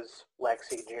is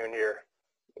Lexi Jr.,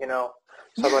 you know,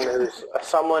 someone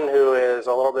who is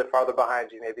a little bit farther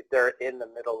behind you, maybe they're in the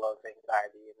middle of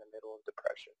anxiety, in the middle of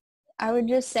depression? I would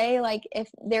just say, like, if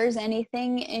there's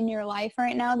anything in your life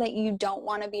right now that you don't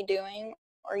want to be doing,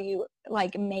 or you,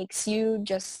 like, makes you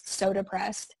just so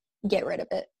depressed, get rid of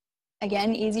it.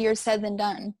 Again, easier said than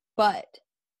done. But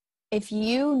if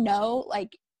you know,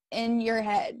 like, in your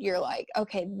head, you're like,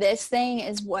 okay, this thing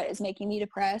is what is making me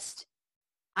depressed,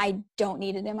 I don't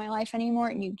need it in my life anymore,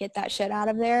 and you get that shit out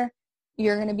of there,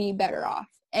 you're going to be better off.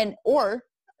 And, or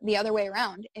the other way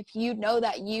around, if you know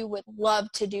that you would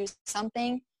love to do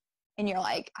something, and you're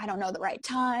like, I don't know the right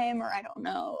time, or I don't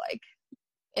know, like,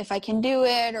 if I can do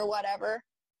it or whatever,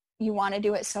 you want to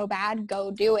do it so bad, go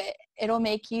do it. It'll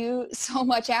make you so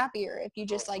much happier if you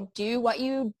just, like, do what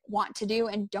you want to do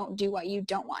and don't do what you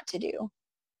don't want to do.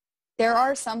 There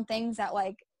are some things that,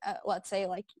 like, let's say,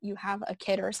 like, you have a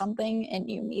kid or something and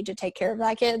you need to take care of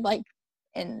that kid, like,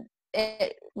 and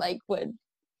it, like, would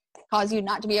cause you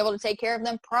not to be able to take care of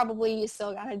them, probably you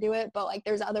still got to do it. But, like,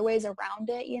 there's other ways around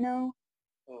it, you know,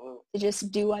 to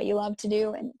just do what you love to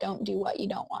do and don't do what you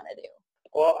don't want to do.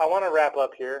 Well, I want to wrap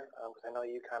up here because I know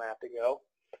you kind of have to go.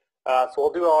 So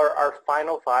we'll do our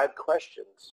final 5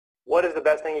 questions. What is the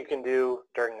best thing you can do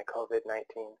during the COVID-19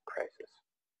 crisis?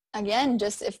 Again,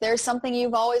 just if there's something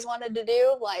you've always wanted to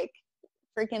do, like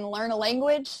freaking learn a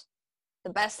language,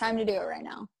 the best time to do it right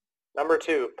now. Number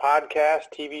 2, podcast,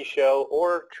 TV show,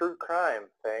 or true crime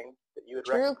thing that you would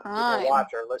recommend people watch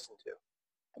or listen to.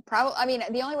 Probably, I mean,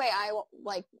 the only way I,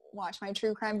 like, watch my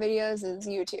true crime videos is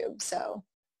YouTube, so.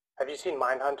 Have you seen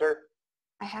Mindhunter?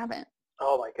 I haven't.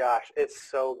 Oh my gosh, it's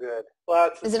so good.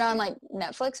 Well, is it on, like,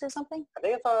 Netflix or something? I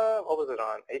think it's on, what was it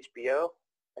on? HBO,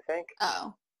 I think.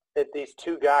 Oh. These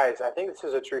 2 guys, I think this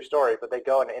is a true story, but they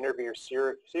go and interview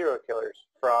serial killers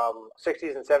from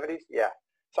 60s and 70s. Yeah,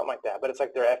 something like that. But it's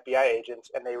like they're FBI agents,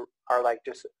 and they are, like,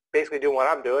 just basically doing what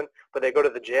I'm doing, but they go to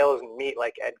the jails and meet,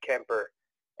 like, Ed Kemper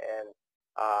and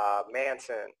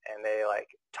Manson, and they, like,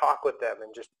 talk with them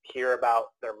and just hear about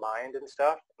their mind and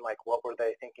stuff, and, like, what were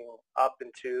they thinking up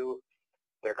into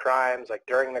their crimes, like,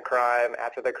 during the crime,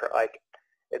 after the crime. Like,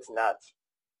 it's nuts.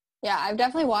 Yeah, I've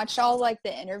definitely watched all like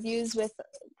the interviews with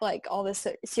like all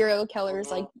the serial killers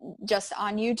like just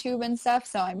on YouTube and stuff.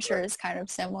 So I'm sure it's kind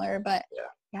of similar, but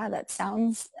yeah, that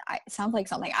sounds like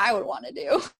something I would want to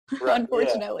do,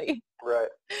 unfortunately. Yeah. Right.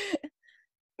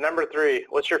 Number 3,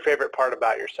 what's your favorite part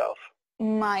about yourself?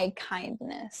 My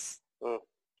kindness.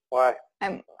 Why?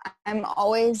 I'm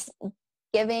always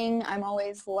giving. I'm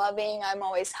always loving. I'm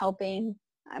always helping.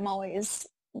 I'm always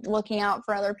looking out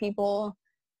for other people.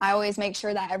 I always make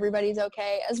sure that everybody's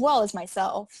okay, as well as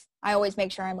myself. I always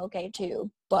make sure I'm okay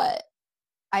too. But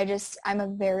I'm a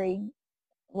very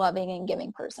loving and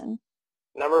giving person.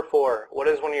 Number 4, what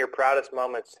is one of your proudest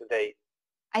moments to date?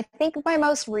 I think my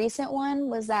most recent one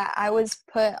was that I was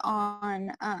put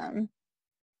on,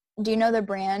 do you know the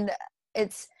brand?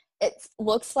 It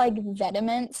looks like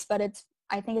Vetements, but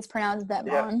I think it's pronounced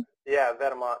Vetements. Yeah,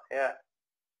 Vetements, yeah.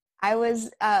 I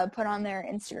was put on their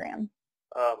Instagram.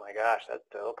 Oh my gosh, that's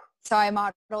dope. So I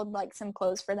modeled like some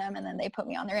clothes for them, and then they put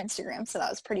me on their Instagram. So that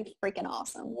was pretty freaking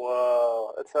awesome.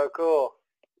 Whoa, that's so cool.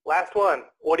 Last one.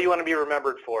 What do you want to be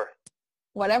remembered for?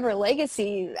 Whatever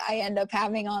legacy I end up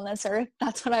having on this earth,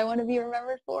 that's what I want to be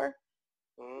remembered for.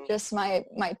 Just my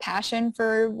passion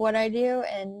for what I do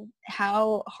and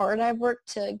how hard I've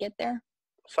worked to get there.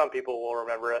 Some people will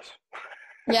remember us.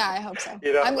 Yeah, I hope so.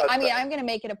 I'm going to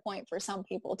make it a point for some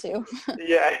people too.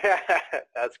 Yeah,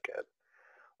 that's good.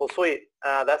 Well, sweet.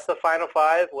 That's the final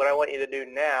 5. What I want you to do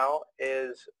now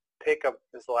is this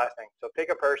is the last thing. So pick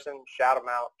a person, shout them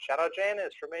out. Shout out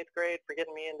Janice from 8th grade for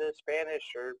getting me into Spanish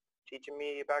or teaching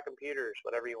me about computers,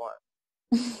 whatever you want.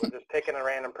 We're just picking a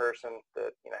random person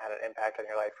that had an impact on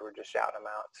your life. We're just shouting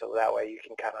them out, so that way you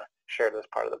can kind of share this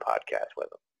part of the podcast with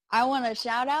them. I want to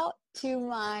shout out to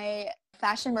my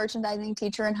fashion merchandising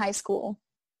teacher in high school.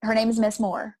 Her name is Miss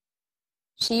Moore.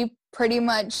 She pretty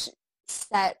much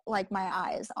set like my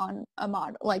eyes on a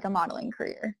modeling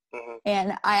career.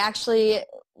 And I actually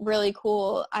really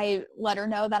cool. I let her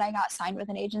know that I got signed with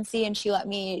an agency, and she let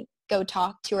me go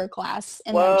talk to her class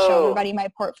and like show everybody my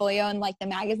portfolio and like the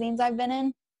magazines I've been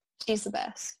in. She's the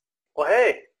best. Well,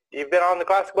 hey, you've been on the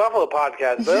Classic Buffalo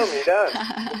podcast. Boom, you're done.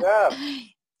 Good job.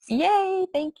 Yay,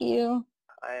 thank you.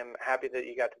 I am happy that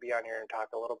you got to be on here and talk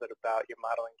a little bit about your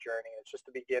modeling journey. It's just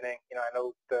the beginning. I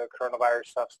know the coronavirus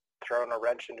stuff's thrown a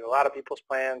wrench into a lot of people's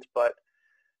plans, but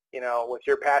with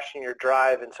your passion, your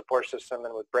drive and support system,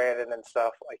 and with Brandon and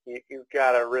stuff, like you've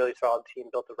got a really solid team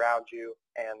built around you,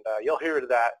 and you'll hear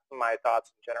that, my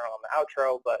thoughts in general on the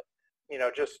outro, but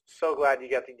just so glad you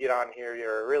got to get on here.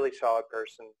 You're a really solid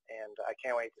person, and I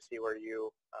can't wait to see where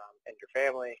you and your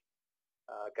family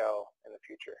go in the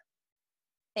future.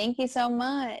 Thank you so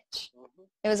much.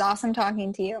 It was awesome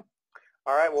talking to you.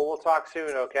 All right, well, we'll talk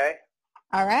soon, okay?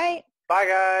 All right. Bye,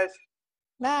 guys.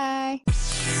 Bye.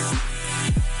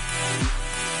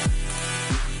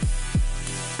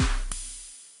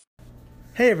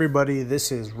 Hey everybody,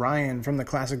 this is Ryan from the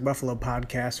Classic Buffalo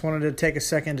podcast. Wanted to take a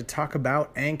second to talk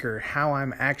about Anchor, how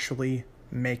I'm actually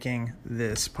making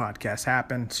this podcast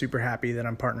happen. Super happy that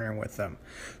I'm partnering with them.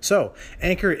 So,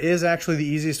 Anchor is actually the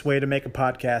easiest way to make a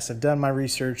podcast. I've done my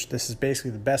research. This is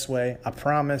basically the best way. I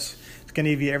promise. It's going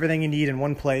to give you everything you need in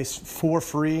one place for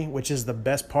free, which is the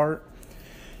best part.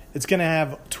 It's going to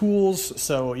have tools,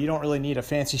 so you don't really need a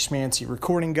fancy schmancy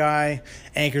recording guy.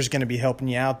 Anchor's going to be helping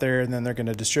you out there, and then they're going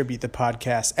to distribute the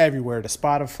podcast everywhere to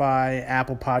Spotify,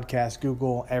 Apple Podcasts,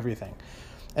 Google, everything.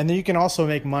 And then you can also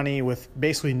make money with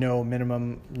basically no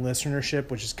minimum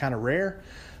listenership, which is kind of rare.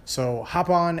 So hop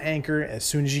on Anchor as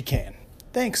soon as you can.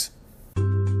 Thanks.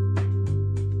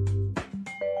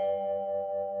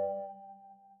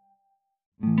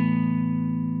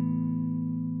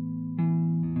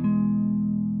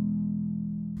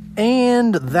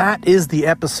 And that is the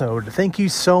episode. Thank you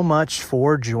so much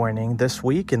for joining this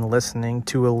week and listening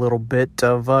to a little bit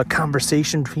of a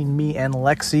conversation between me and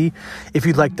Lexi. If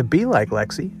you'd like to be like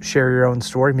Lexi, share your own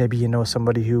story. Maybe you know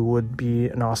somebody who would be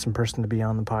an awesome person to be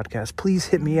on the podcast. Please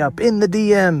hit me up in the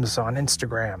DMs on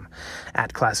Instagram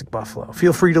at Classic Buffalo.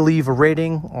 Feel free to leave a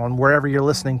rating on wherever you're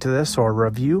listening to this, or a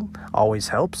review. Always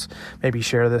helps. Maybe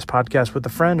share this podcast with a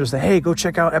friend or say, hey, go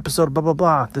check out episode blah, blah,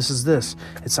 blah. This is this.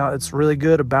 It's really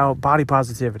good about body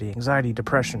positivity, anxiety,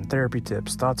 depression, therapy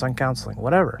tips, thoughts on counseling,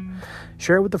 whatever.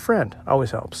 Share it with a friend.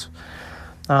 Always helps.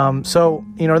 So,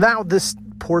 now this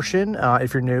portion,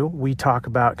 if you're new, we talk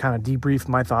about kind of debrief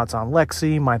my thoughts on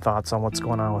Lexi, my thoughts on what's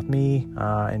going on with me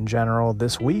in general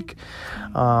this week.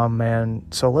 And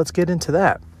so let's get into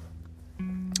that.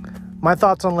 My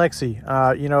thoughts on Lexi,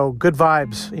 good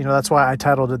vibes. That's why I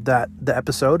titled it that. The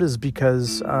episode is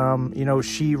because,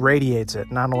 she radiates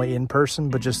it, not only in person,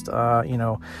 but just,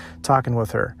 talking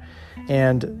with her.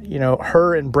 And,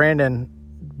 her and Brandon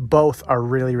both are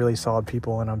really, really solid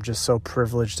people, and I'm just so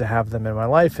privileged to have them in my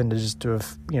life and to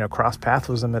have, crossed paths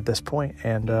with them at this point.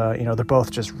 And, they're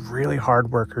both just really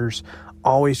hard workers,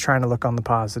 always trying to look on the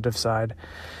positive side.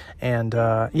 And,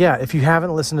 if you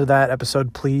haven't listened to that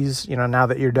episode, please, now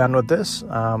that you're done with this,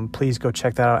 please go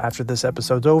check that out after this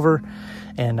episode's over,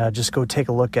 and just go take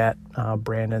a look at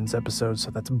Brandon's episode.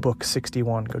 So that's book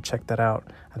 61. Go check that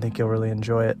out. I think you'll really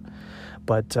enjoy it.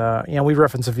 But, we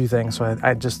reference a few things, so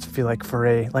I just feel like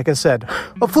like I said,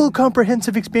 a full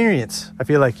comprehensive experience, I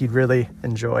feel like you'd really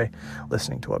enjoy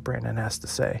listening to what Brandon has to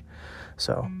say.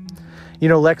 So,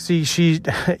 Lexi, she,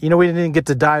 we didn't get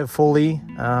to dive fully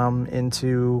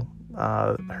into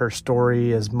her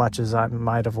story as much as I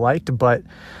might have liked, but,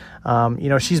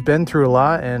 she's been through a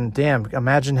lot, and damn,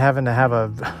 imagine having to have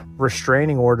a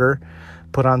restraining order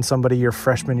put on somebody your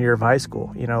freshman year of high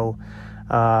school.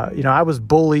 I was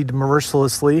bullied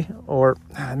mercilessly, or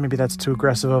maybe that's too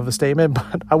aggressive of a statement,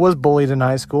 but I was bullied in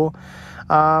high school.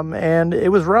 And it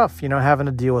was rough, having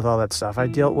to deal with all that stuff. I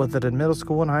dealt with it in middle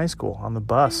school and high school on the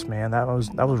bus, man. That was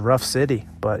rough city,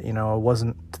 but, it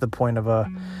wasn't to the point of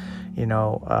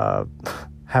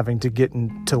having to get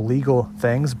into legal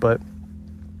things. But,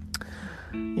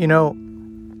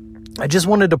 I just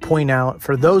wanted to point out,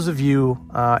 for those of you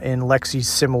in Lexi's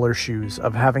similar shoes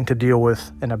of having to deal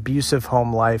with an abusive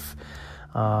home life,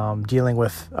 dealing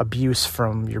with abuse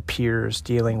from your peers,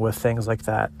 dealing with things like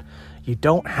that, you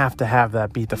don't have to have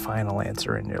that be the final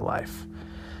answer in your life.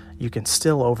 You can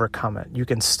still overcome it. You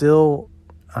can still,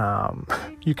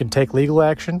 you can take legal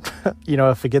action.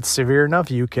 If it gets severe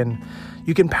enough, you can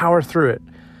power through it.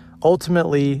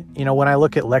 Ultimately, when I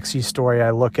look at Lexi's story, I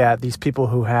look at these people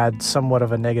who had somewhat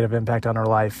of a negative impact on her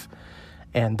life,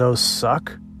 and those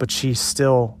suck, but she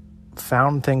still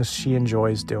found things she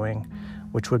enjoys doing,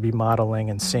 which would be modeling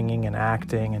and singing and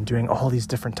acting and doing all these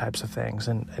different types of things,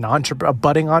 and a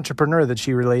budding entrepreneur that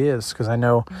she really is, because I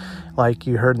know, like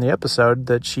you heard in the episode,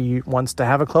 that she wants to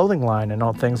have a clothing line and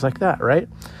all things like that, right?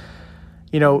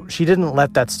 She didn't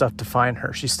let that stuff define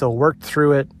her. She still worked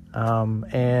through it.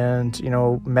 And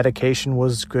medication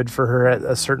was good for her at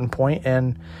a certain point.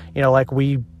 And, like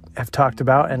we have talked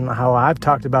about and how I've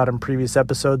talked about in previous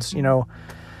episodes,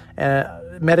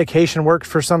 medication works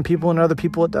for some people and other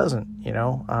people it doesn't,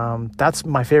 that's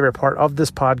my favorite part of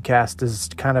this podcast, is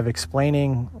kind of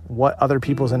explaining what other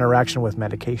people's interaction with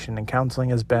medication and counseling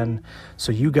has been,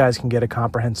 so you guys can get a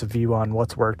comprehensive view on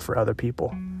what's worked for other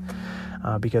people.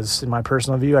 Because in my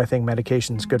personal view, I think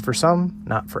medication is good for some,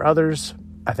 not for others.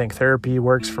 I think therapy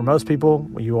works for most people.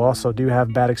 You also do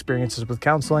have bad experiences with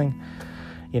counseling.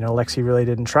 Lexi really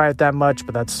didn't try it that much,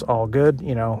 but that's all good.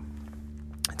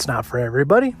 It's not for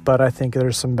everybody, but I think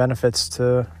there's some benefits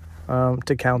to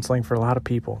counseling for a lot of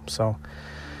people. So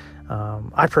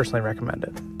I personally recommend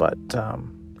it. But,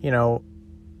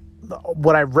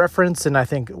 what I referenced, and I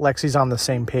think Lexi's on the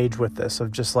same page with this,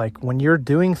 of just like, when you're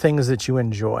doing things that you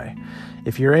enjoy,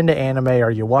 if you're into anime,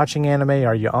 are you watching anime?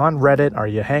 Are you on Reddit? Are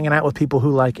you hanging out with people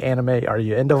who like anime? Are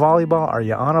you into volleyball? Are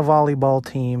you on a volleyball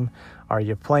team? Are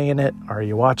you playing it? Are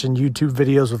you watching YouTube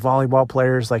videos with volleyball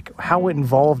players? Like, how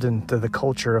involved into the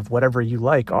culture of whatever you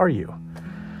like are you?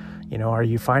 Are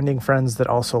you finding friends that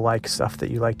also like stuff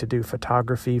that you like to do?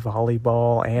 Photography,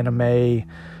 volleyball, anime,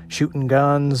 shooting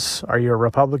guns? Are you a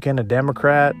Republican, a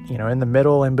Democrat? In the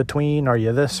middle, in between? Are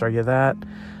you this? Are you that?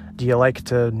 Do you like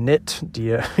to knit? Do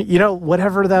you,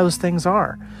 whatever those things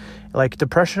are? Like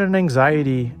depression and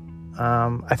anxiety,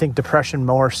 I think depression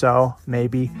more so,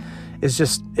 maybe, is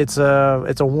just, it's a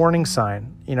warning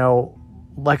sign.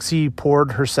 Lexi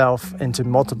poured herself into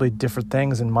multiple different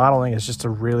things, and modeling is just a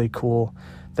really cool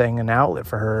thing, an outlet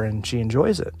for her, and she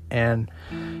enjoys it. And,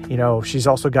 she's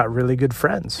also got really good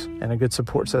friends and a good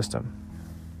support system.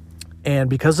 And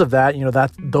because of that,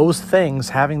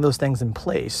 having those things in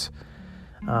place,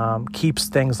 keeps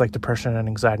things like depression and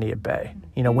anxiety at bay.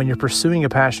 When you're pursuing a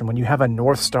passion, when you have a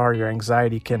North Star, your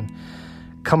anxiety can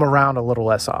come around a little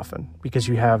less often, because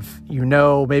you have,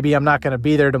 maybe I'm not going to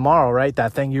be there tomorrow, right?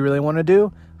 That thing you really want to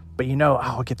do, but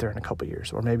I'll get there in a couple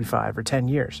years, or maybe 5 or 10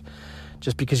 years,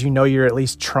 just because you're at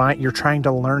least you're trying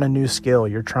to learn a new skill.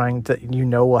 You're trying to,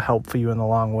 will help for you in the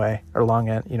long way, or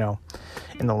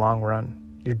in the long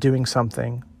run. You're doing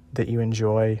something that you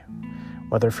enjoy,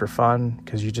 whether for fun,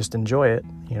 because you just enjoy it,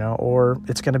 or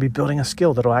it's going to be building a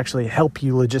skill that'll actually help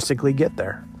you logistically get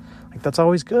there. Like, that's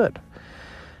always good.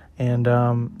 And,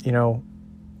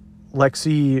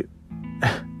 Lexi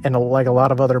and like a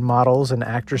lot of other models and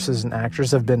actresses and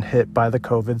actors have been hit by the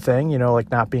COVID thing, like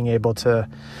not being able to,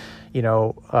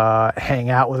 hang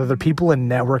out with other people and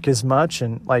network as much.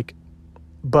 And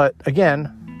but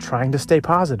again, trying to stay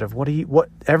positive. What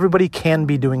everybody can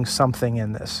be doing something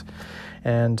in this.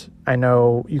 And I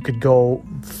know you could go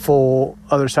full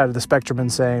other side of the spectrum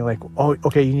and saying like, oh,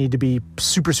 okay, you need to be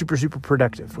super, super, super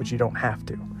productive, which you don't have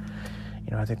to.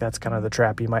 I think that's kind of the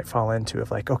trap you might fall into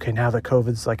of like, okay, now that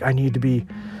COVID's like, I need to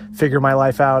figure my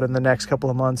life out in the next couple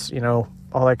of months,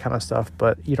 all that kind of stuff,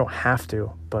 but you don't have to.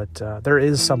 But there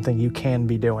is something you can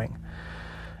be doing.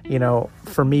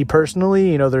 For me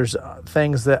personally, there's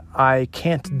things that I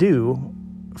can't do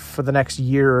for the next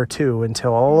year or two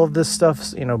until all of this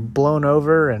stuff's, blown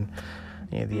over and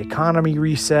the economy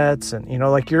resets and,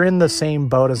 like you're in the same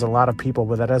boat as a lot of people,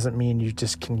 but that doesn't mean you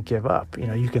just can give up.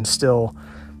 You can still,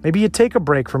 maybe you take a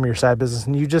break from your side business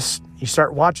and you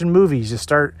start watching movies, you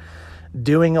start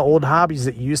doing old hobbies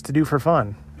that you used to do for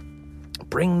fun.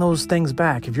 Bring those things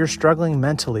back. If you're struggling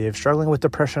mentally, if you're struggling with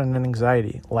depression and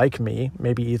anxiety, like me,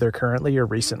 maybe either currently or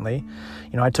recently,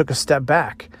 I took a step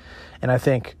back. And I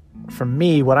think for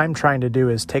me, what I'm trying to do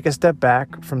is take a step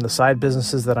back from the side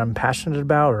businesses that I'm passionate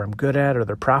about or I'm good at or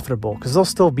they're profitable, because they'll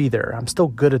still be there. I'm still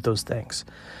good at those things.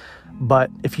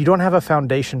 But if you don't have a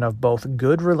foundation of both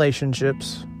good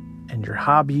relationships and your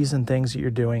hobbies and things that you're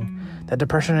doing, that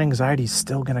depression and anxiety is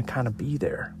still going to kind of be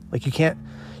there. Like you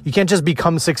can't just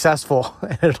become successful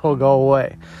and it'll go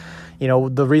away.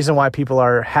 The reason why people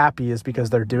are happy is because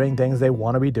they're doing things they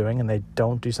want to be doing and they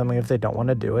don't do something if they don't want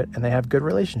to do it, and they have good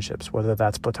relationships, whether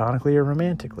that's platonically or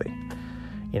romantically.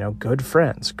 Good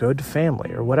friends, good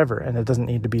family or whatever. And it doesn't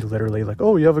need to be literally like,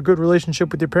 oh, you have a good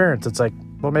relationship with your parents. It's like,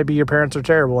 well, maybe your parents are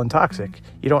terrible and toxic.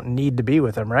 You don't need to be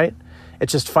with them, right?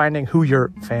 It's just finding who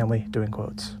your family, doing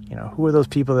quotes, who are those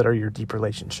people that are your deep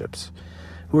relationships?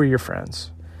 Who are your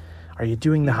friends? Are you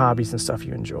doing the hobbies and stuff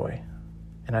you enjoy?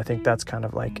 And I think that's kind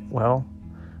of like, well,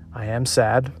 I am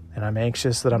sad and I'm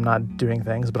anxious that I'm not doing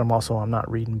things, but I'm not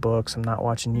reading books. I'm not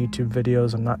watching YouTube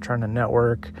videos. I'm not trying to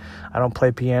network. I don't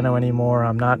play piano anymore.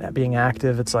 I'm not being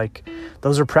active. It's like,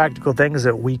 those are practical things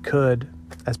that we could,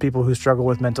 as people who struggle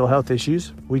with mental health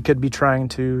issues, we could be trying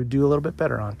to do a little bit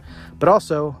better on. But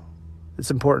also,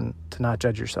 it's important to not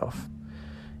judge yourself.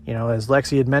 As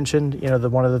Lexi had mentioned,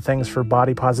 one of the things for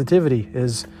body positivity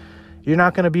is you're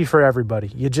not going to be for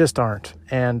everybody. You just aren't.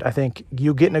 And I think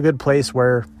you get in a good place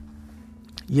where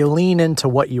you lean into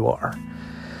what you are.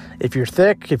 If you're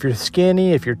thick, if you're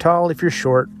skinny, if you're tall, if you're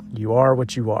short, you are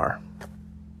what you are.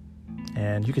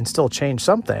 And you can still change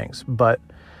some things, but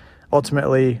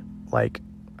ultimately,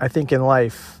 I think in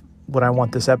life, what I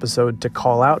want this episode to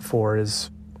call out for is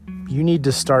you need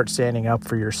to start standing up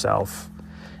for yourself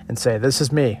and say, this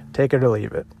is me, take it or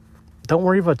leave it. Don't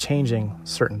worry about changing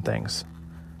certain things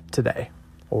today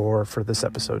or for this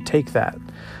episode. Take that.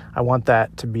 I want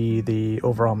that to be the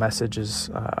overall message is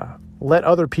let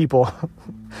other people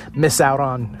miss out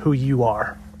on who you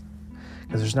are,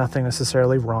 because there's nothing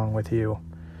necessarily wrong with you.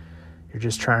 You're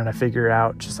just trying to figure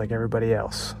out just like everybody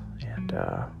else. And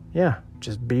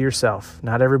just be yourself.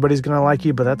 Not everybody's going to like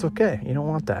you, but that's okay. You don't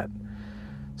want that.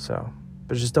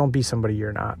 But just don't be somebody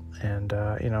you're not. And,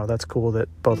 that's cool that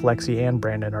both Lexi and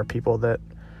Brandon are people that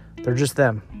they're just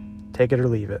them. Take it or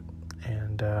leave it.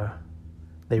 And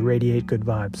they radiate good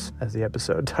vibes, as the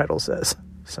episode title says.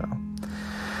 So,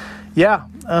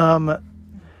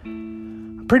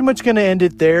 I'm pretty much going to end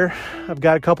it there. I've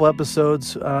got a couple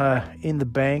episodes in the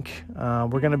bank.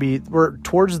 We're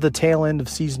towards the tail end of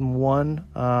season 1.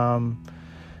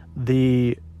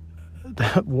 The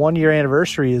 1 year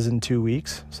anniversary is in 2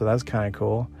 weeks, so that's kind of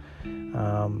cool.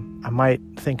 I might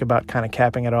think about kind of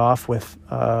capping it off with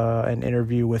an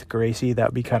interview with Gracie. That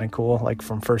would be kind of cool, like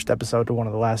from first episode to one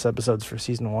of the last episodes for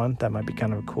season 1. That might be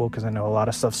kind of cool because I know a lot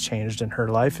of stuff's changed in her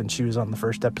life, and she was on the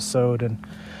first episode, and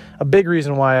a big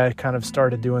reason why I kind of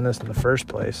started doing this in the first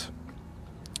place.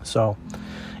 So,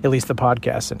 at least the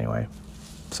podcast anyway.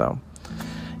 So,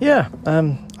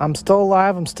 I'm still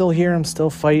alive. I'm still here. I'm still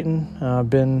fighting. I've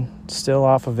been still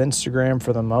off of Instagram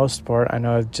for the most part. I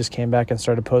know I just came back and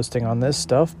started posting on this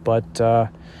stuff, but,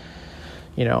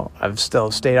 I've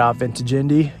still stayed off Vintage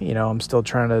Indie. I'm still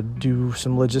trying to do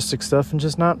some logistic stuff and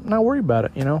just not worry about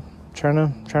it, trying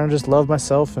to just love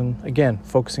myself. And again,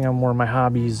 focusing on more of my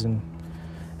hobbies and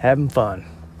having fun,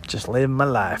 just living my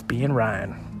life, being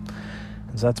Ryan.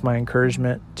 So that's my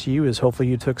encouragement to you, is hopefully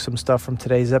you took some stuff from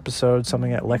today's episode,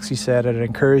 something that Lexi said, and it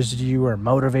encouraged you or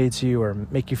motivates you or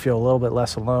make you feel a little bit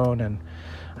less alone. And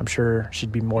I'm sure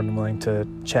she'd be more than willing to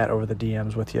chat over the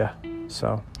DMs with you.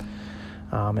 So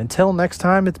until next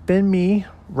time, it's been me,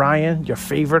 Ryan, your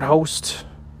favorite host.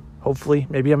 Hopefully,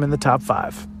 maybe I'm in the top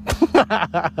 5.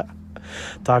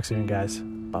 Talk soon, guys.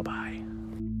 Bye-bye.